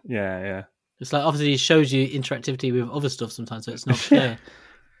 getting. Yeah. It's like obviously it shows you interactivity with other stuff sometimes, so it's not clear.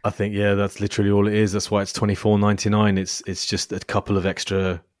 I think that's literally all it is. That's why it's $24.99. It's just a couple of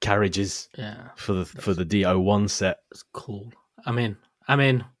extra carriages for the D01 set. It's cool. I mean.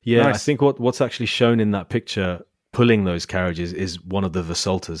 Yeah, nice. I think what's actually shown in that picture pulling those carriages is one of the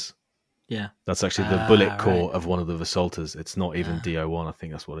Versaltas. Yeah. That's actually the bullet core of one of the Versaltas. It's not even D01. I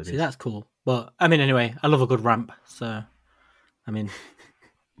think that's what it is. See, that's cool. But anyway, I love a good ramp. So,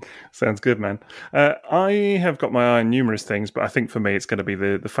 Sounds good, man. I have got my eye on numerous things, but I think for me it's going to be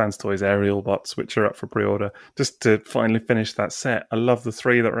the Fans Toys aerial bots, which are up for pre-order, just to finally finish that set. I love the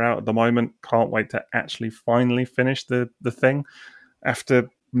 3 that are out at the moment. Can't wait to actually finally finish the thing after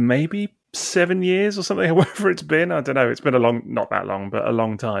maybe 7 years or something, however it's been. I don't know. It's been not that long, but a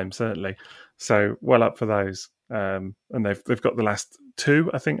long time, certainly. So well up for those. And they've got the last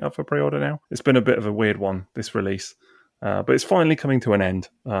 2, I think, up for pre-order now. It's been a bit of a weird one, this release. But it's finally coming to an end.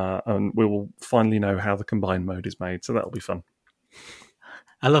 And we will finally know how the combined mode is made. So that'll be fun.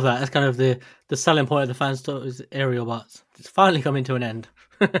 I love that. That's kind of the selling point of the Fans Toys aerial bots. It's finally coming to an end.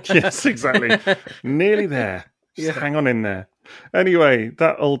 Yes, exactly. Nearly there. Just hang on in there. Anyway,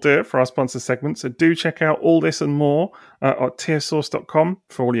 that'll do it for our sponsor segment. So do check out all this and more at tiersource.com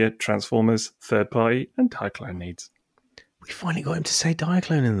for all your Transformers, third party, and Diaclone needs. We finally got him to say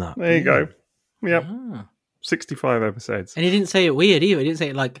Diaclone in that. There you go. Yep. 65 episodes. And he didn't say it weird either. He didn't say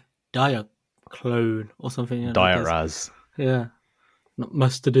it like Diaclone or something. Diaraz. Yeah. Not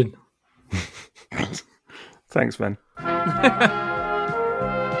mustard in. Thanks, man.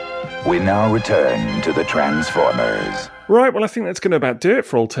 We now return to the Transformers. Right, well, I think that's going to about do it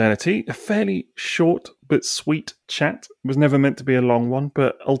for Alternity. A fairly short but sweet chat. It was never meant to be a long one,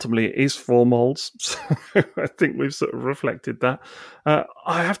 but ultimately it is 4 molds, so I think we've sort of reflected that.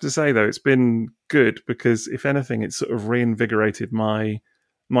 I have to say, though, it's been good because, if anything, it's sort of reinvigorated my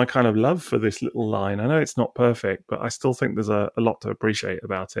kind of love for this little line. I know it's not perfect, but I still think there's a lot to appreciate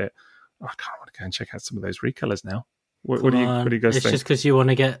about it. I kind of want to go and check out some of those recolors now. What do you guys think? It's just because you want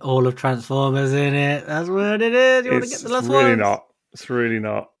to get all of Transformers in it. That's what it is. You want to get the last one. It's really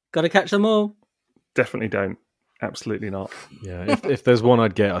not. Got to catch them all. Definitely don't. Absolutely not. Yeah, if there's one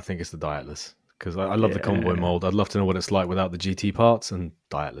I'd get, I think it's the Diatless. Because I love the convoy mold. I'd love to know what it's like without the GT parts, and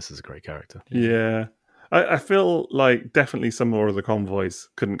Diatless is a great character. Yeah. I feel like definitely some more of the convoys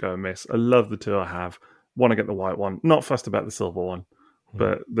couldn't go amiss. I love the 2 I have. Want to get the white one. Not fussed about the silver one.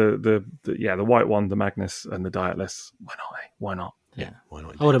 But the white one, the Magnus and the Diatless, why not? Why not? Yeah, why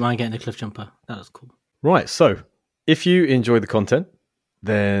not? I wouldn't mind getting the Cliff Jumper. That was cool. Right, so if you enjoy the content,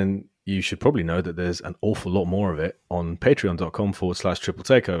 then you should probably know that there's an awful lot more of it on patreon.com/triple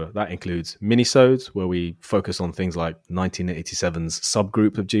takeover. That includes minisodes where we focus on things like 1987's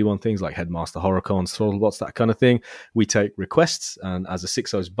subgroup of G1 things like Headmaster Horrorcons, Throttlebots, that kind of thing. We take requests, and as a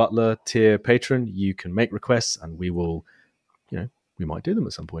 6O's Butler tier patron, you can make requests and we will, we might do them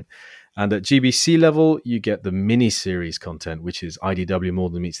at some point. And at GBC level, you get the mini-series content, which is IDW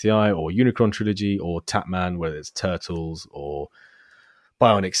More Than Meets the Eye, or Unicron Trilogy, or Tapman, whether it's Turtles, or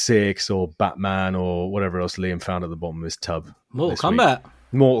Bionic 6, or Batman, or whatever else Liam found at the bottom of his tub. Mortal Kombat.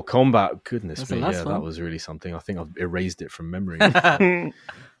 Mortal Kombat, goodness That's me, the last yeah, one. that was really something. I think I've erased it from memory.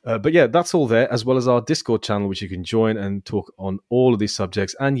 But yeah, that's all there, as well as our Discord channel, which you can join and talk on all of these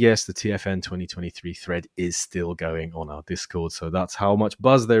subjects. And yes, the TFN 2023 thread is still going on our Discord, so that's how much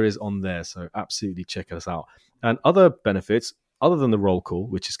buzz there is on there. So absolutely check us out. And other benefits, other than the roll call,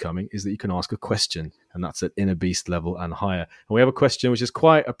 which is coming, is that you can ask a question, and that's at Inner Beast level and higher. And we have a question which is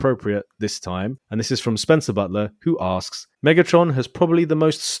quite appropriate this time, and this is from Spencer Butler, who asks, Megatron has probably the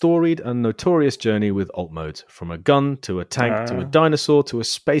most storied and notorious journey with alt modes, from a gun to a tank to a dinosaur to a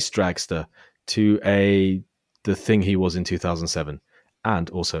space dragster to the thing he was in 2007.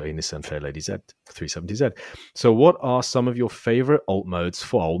 And also a Nissan Fairlady Z 370Z. So what are some of your favorite alt modes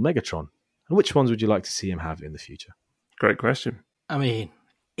for old Megatron? And which ones would you like to see him have in the future? Great question. I mean,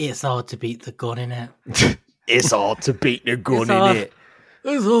 it's hard to beat the gun in it. It's hard to beat the gun in it.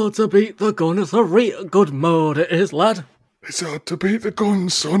 It's hard to beat the gun. It's a real good mode, it is, lad. It's hard to beat the gun,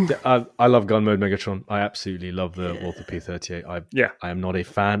 son. I love gun mode Megatron. I absolutely love the Walther P38. I am not a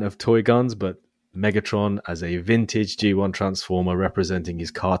fan of toy guns, but Megatron as a vintage G1 Transformer representing his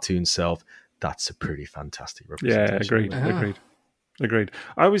cartoon self, that's a pretty fantastic representation. Yeah, agreed.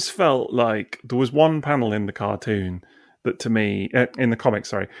 I always felt like there was one panel in the cartoon that to me, in the comic,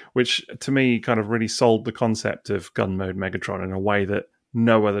 which to me kind of really sold the concept of gun mode Megatron in a way that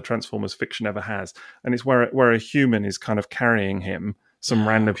no other Transformers fiction ever has. And it's where a human is kind of carrying him, some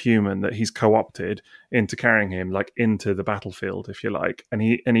random human that he's co-opted into carrying him like into the battlefield, if you like, and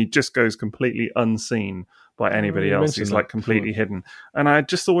he just goes completely unseen by anybody else. He's like completely hidden. And I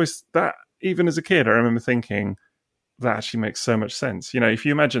just always, that even as a kid, I remember thinking that actually makes so much sense. You know, if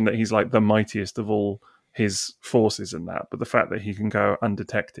you imagine that he's like the mightiest of all his forces and that, but the fact that he can go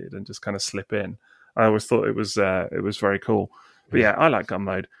undetected and just kind of slip in, I always thought it was very cool. But yeah, I like gun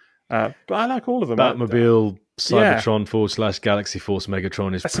mode. But I like all of them. Batmobile, Cybertron / Galaxy Force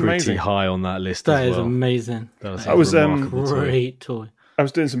Megatron is pretty amazing. High on that list that as well. That is amazing. That was great toy. I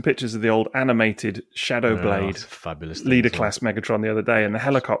was doing some pictures of the old animated Shadow Blade fabulous leader class Megatron the other day, and the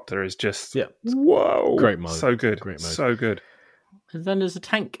helicopter is just whoa, great mode, so good, great mode, so good. And then there's a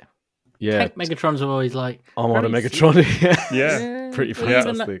tank. Yeah, tank Megatrons are always like Armada Megatron. yeah, pretty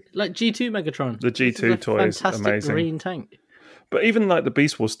fantastic. Like G2 Megatron. The G2 toy is amazing. Fantastic green tank. But even like the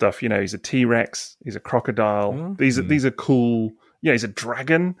Beast Wars stuff, you know, he's a T-Rex, he's a crocodile. These are cool. Yeah, he's a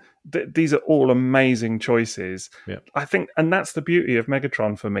dragon. These are all amazing choices. Yeah. I think, and that's the beauty of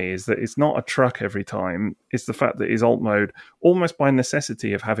Megatron for me, is that it's not a truck every time. It's the fact that his alt mode, almost by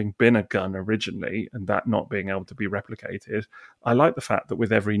necessity of having been a gun originally and that not being able to be replicated, I like the fact that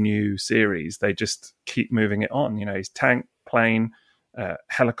with every new series, they just keep moving it on. You know, he's tank, plane,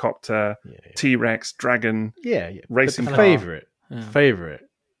 helicopter, T-Rex, dragon, racing car. Favorite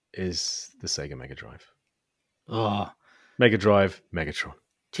is the Sega Mega Drive. Oh, Mega Drive, Megatron.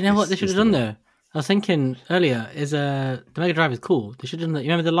 Do you know what they should have done though? I was thinking earlier, the Mega Drive is cool. They should have done that.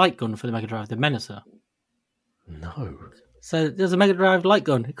 You remember the light gun for the Mega Drive, the Menacer? No. So there's a Mega Drive light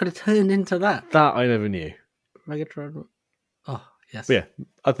gun. It could have turned into that. That I never knew. Megatron. Oh, yes. But yeah,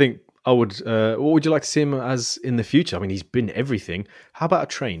 I think I would. What would you like to see him as in the future? I mean, he's been everything. How about a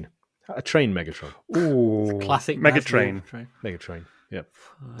train? A train Megatron. Ooh, classic Megatrain. Megatrain. Yep.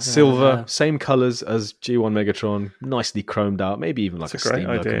 Silver, same colours as G1 Megatron, nicely chromed out, maybe even like a steam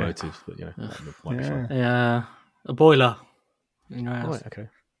locomotive. But that might be fun. Yeah, a boiler. You know, right, okay.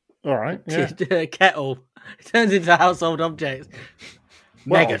 All right. Yeah. A kettle. It turns into household objects.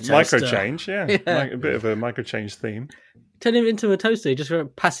 Well, Mega micro change, a bit of a micro change theme. Turn him into a toaster, just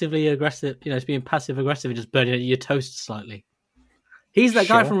passively aggressive. You know, it's being passive aggressive and just burning your toast slightly. He's that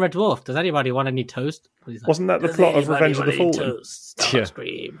guy from Red Dwarf. Does anybody want any toast? Like, wasn't that the plot of Revenge of the Fallen?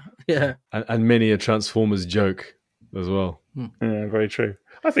 Starscream. Yeah. And many a Transformers joke as well. Yeah, very true.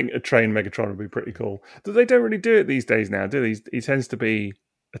 I think a train Megatron would be pretty cool. They don't really do it these days now, do they? He tends to be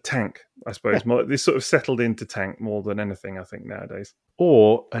a tank, I suppose. More, this sort of settled into tank more than anything, I think, nowadays.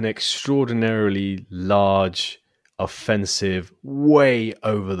 Or an extraordinarily large, offensive, way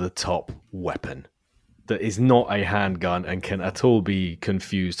over the top weapon that is not a handgun and can at all be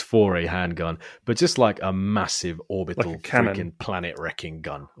confused for a handgun, but just like a massive orbital like freaking planet-wrecking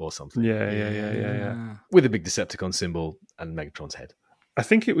gun or something. Yeah. With a big Decepticon symbol and Megatron's head. I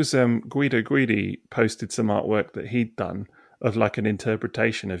think it was Guido Guidi posted some artwork that he'd done of like an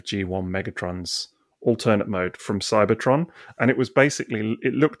interpretation of G1 Megatron's alternate mode from Cybertron, and it was basically,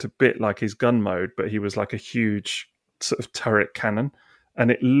 it looked a bit like his gun mode, but he was like a huge sort of turret cannon. And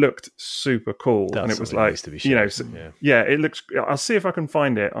it looked super cool. That's and it was like, you know, it looks, I'll see if I can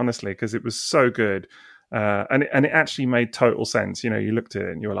find it, honestly, because it was so good. And it actually made total sense. You know, you looked at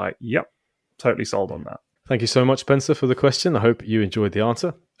it and you were like, yep, totally sold on that. Thank you so much, Spencer, for the question. I hope you enjoyed the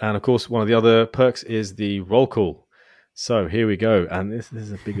answer. And of course, one of the other perks is the roll call. So here we go. And this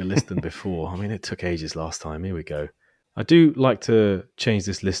is a bigger list than before. I mean, it took ages last time. Here we go. I do like to change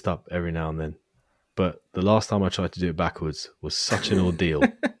this list up every now and then. But the last time I tried to do it backwards was such an ordeal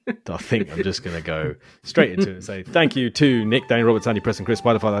I think I'm just going to go straight into it and say thank you to Nick, Danny, Robert, Sandy, Preston, Chris,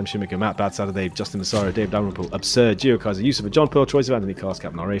 Spiderfly, Adam Shimmick, Matt, Bad Saturday, Justin Massaro, Dave Dalrymple, Absurd, Gio Kaiser, Yusuf, John Pearl, Choice of Anthony Cast,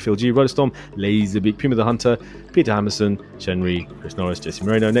 Captain R.A. Phil G, Roderstorm, Laserbeak, Puma the Hunter, Peter Hammerson, Shenry, Chris Norris, Jesse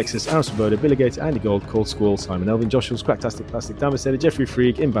Moreno, Nexus, Aaron Svoboda, Billy Gates, Andy Gold, Cold Squall, Simon Elvin, Josh Hills, Cracktastic, Plastic, Dan Mercedes, Jeffrey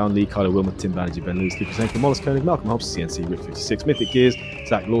Freak, Inbound Lee, Kylo Wilmot, Tim Banerjee, Ben Lewis, Steve Senko, Mollis Koenig, Malcolm Hobbs, CNC, Rick 56, Mythic Gears,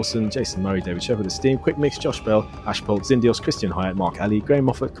 Zach Lawson, Jason Murray, David Shepard, Esteem, Quick Mix, Josh Bell, Ash Polt, Zindios, Christian Hyatt, Mark Alley, Graham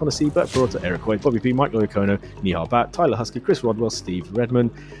Moffat, Connor C, Bert Barota, Eric Wade, Bobby P, Mike Loicono, Nihal Bat, Tyler Husky, Chris Rodwell, Steve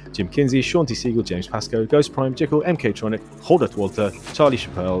Redmond, Jim Kinsey, Sean T. Siegel, James Pascoe, Ghost Prime, Jickle, MK Tronic, Holdert Walter, Charlie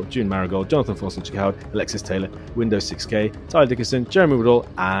Chappelle, June Marigold, Jonathan Fossil, Chicago, Alexis Taylor, Windows 6K, Tyler Dickinson, Jeremy Woodall,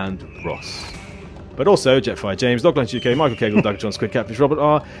 and Ross. But also Jetfire James, Logline UK, Michael Cagle, Doug John, Squid Catfish, Robert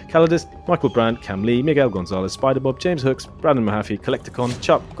R, Calidus, Michael Brandt, Cam Lee, Miguel Gonzalez, Spider Bob, James Hooks, Brandon Mahaffey, Collecticon,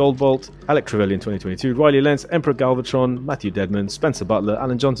 Chuck, Goldbolt, Alec Trevelyan 2022, Riley Lenz, Emperor Galvatron, Matthew Deadman, Spencer Butler,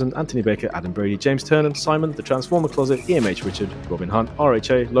 Alan Johnson, Anthony Baker, Adam Brady, James Turnham, Simon, The Transformer Closet, EMH Richard, Robin Hunt,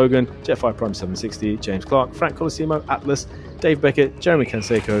 RHA, Logan, Jetfire Prime 760, James Clark, Frank Colosimo, Atlas, Dave Beckett, Jeremy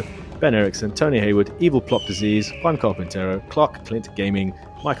Canseco, Ben Erickson, Tony Hayward, Evil Plot Disease, Juan Carpintero, Clark Clint Gaming,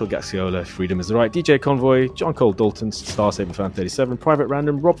 Michael Gaxiola, Freedom is the Right, DJ Convoy, John Cole Dalton, Star Saber Fan 37, Private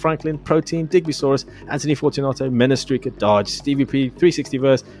Random, Rob Franklin, Protein, Digbysaurus, Anthony Fortunato, Menace Streaker, Dodge, Stevie P, 360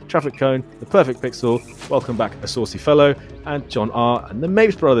 Verse, Traffic Cone, The Perfect Pixel, Welcome Back, A Saucy Fellow, and John R, and the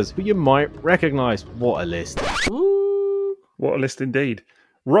Mapes Brothers, who you might recognise. What a list. Ooh. What a list indeed.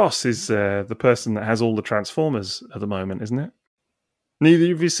 Ross is the person that has all the Transformers at the moment, isn't it?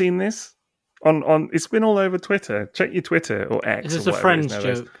 Neither of you seen this? On it's been all over Twitter. Check your Twitter or X. Is this or a whatever Friends it is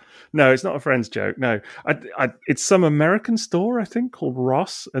nowadays. joke? No, it's not a Friends joke. No, it's some American store I think called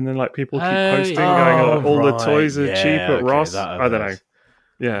Ross, and then like people keep posting going, all the toys are cheap at Ross. I don't know.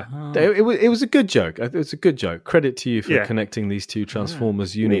 Yeah, It was a good joke. It was a good joke. Credit to you for connecting these two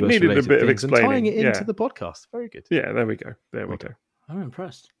Transformers universe Needed a related bit of things and explaining, tying it into yeah. the podcast. Very good. Yeah, there we go. There we go. I'm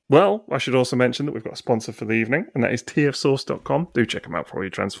impressed. Well, I should also mention that we've got a sponsor for the evening, and that is tfsource.com. Do check them out for all your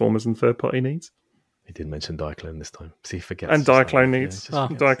Transformers and third-party needs. He did mention Diaclone this time. See, he forgets. And Diaclone needs. Yeah,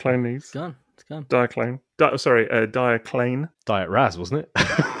 Diaclone needs. It's gone. It's gone. Diaclone. Diaclane. Diet Raz, wasn't it?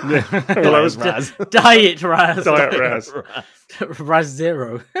 Yeah. Well, that was Raz. Diet Raz. Diet Raz. Raz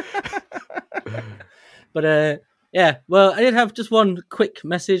Zero. But yeah, well, I did have just one quick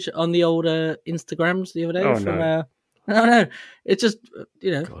message on the old Instagrams the other day from. No, it's just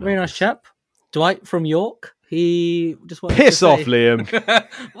very nice chap, Dwight from York. He just wanted Piss to off, say, Liam.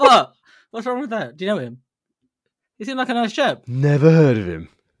 What? What's wrong with that? Do you know him? He seemed like a nice chap. Never heard of him.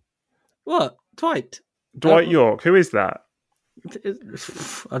 What? Dwight York. Who is that?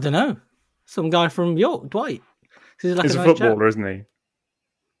 I don't know. Some guy from York, Dwight. He's like He's a nice footballer, chap. isn't he?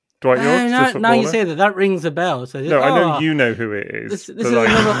 Dwight York? Is a footballer? Now you say that rings a bell. So no, I know you know who it is. This but is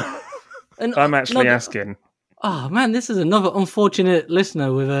another. I'm actually asking. Oh man, this is another unfortunate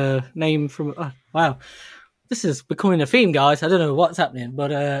listener with a name from. Oh, wow, this is becoming a theme, guys. I don't know what's happening, but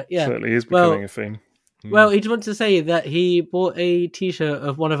yeah, certainly is becoming a theme. Well, he just wanted to say that he bought a T-shirt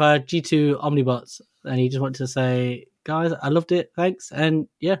of one of our G2 Omnibots, and he just wanted to say, guys, I loved it, thanks, and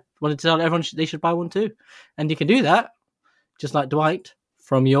yeah, wanted to tell everyone they should buy one too, and you can do that, just like Dwight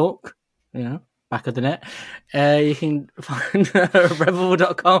from York, back of the net. You can find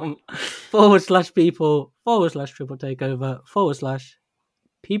rebel.com/people/triple takeover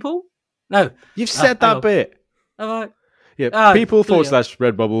 /people. No, you've said that bit. Have I? Yeah, people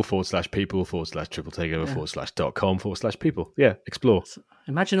 /redbubble /people /triple takeover /.com/people. Yeah, explore.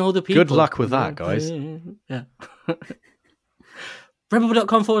 Imagine all the people. Good luck with that, guys. Yeah.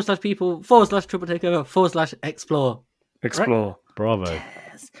 rebel.com /people /triple takeover /explore. Explore. Right? Bravo.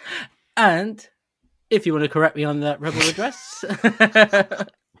 Yes. And if you want to correct me on that Rebel address,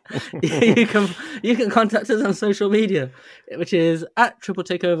 you can contact us on social media, which is at Triple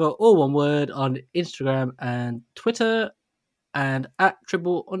Takeover, all one word, on Instagram and Twitter, and at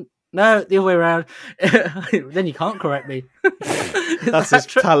Triple. No, the other way around. Then you can't correct me. That's his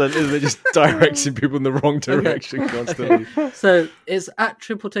talent, isn't it? Just directing people in the wrong direction constantly. So it's at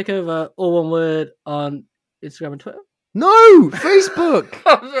Triple Takeover, all one word, on Instagram and Twitter. No, Facebook.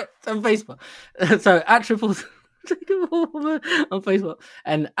 On Facebook. So at Triple Takeover on Facebook,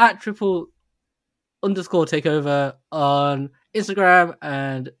 and at Triple _Takeover on Instagram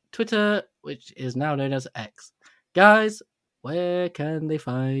and Twitter, which is now known as X. Guys, where can they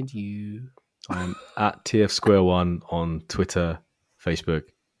find you? I'm at TF_1 on Twitter, Facebook,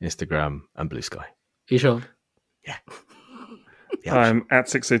 Instagram, and Blue Sky. You sure? Yeah. I'm at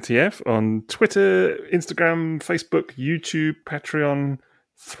 60TF on Twitter, Instagram, Facebook, YouTube, Patreon,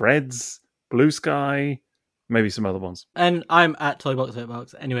 Threads, Blue Sky, maybe some other ones. And I'm at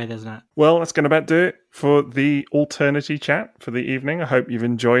Toybox. Anyway, there's that. Well, that's going to about do it for the Alternity chat for the evening. I hope you've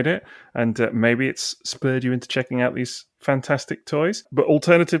enjoyed it, and maybe it's spurred you into checking out these fantastic toys. But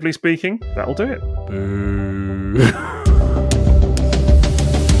alternatively speaking, that'll do it. Boo.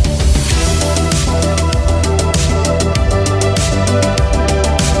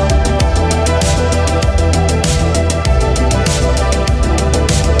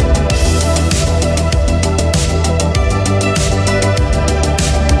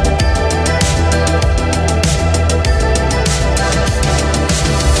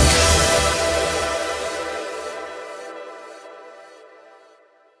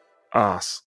 Arse.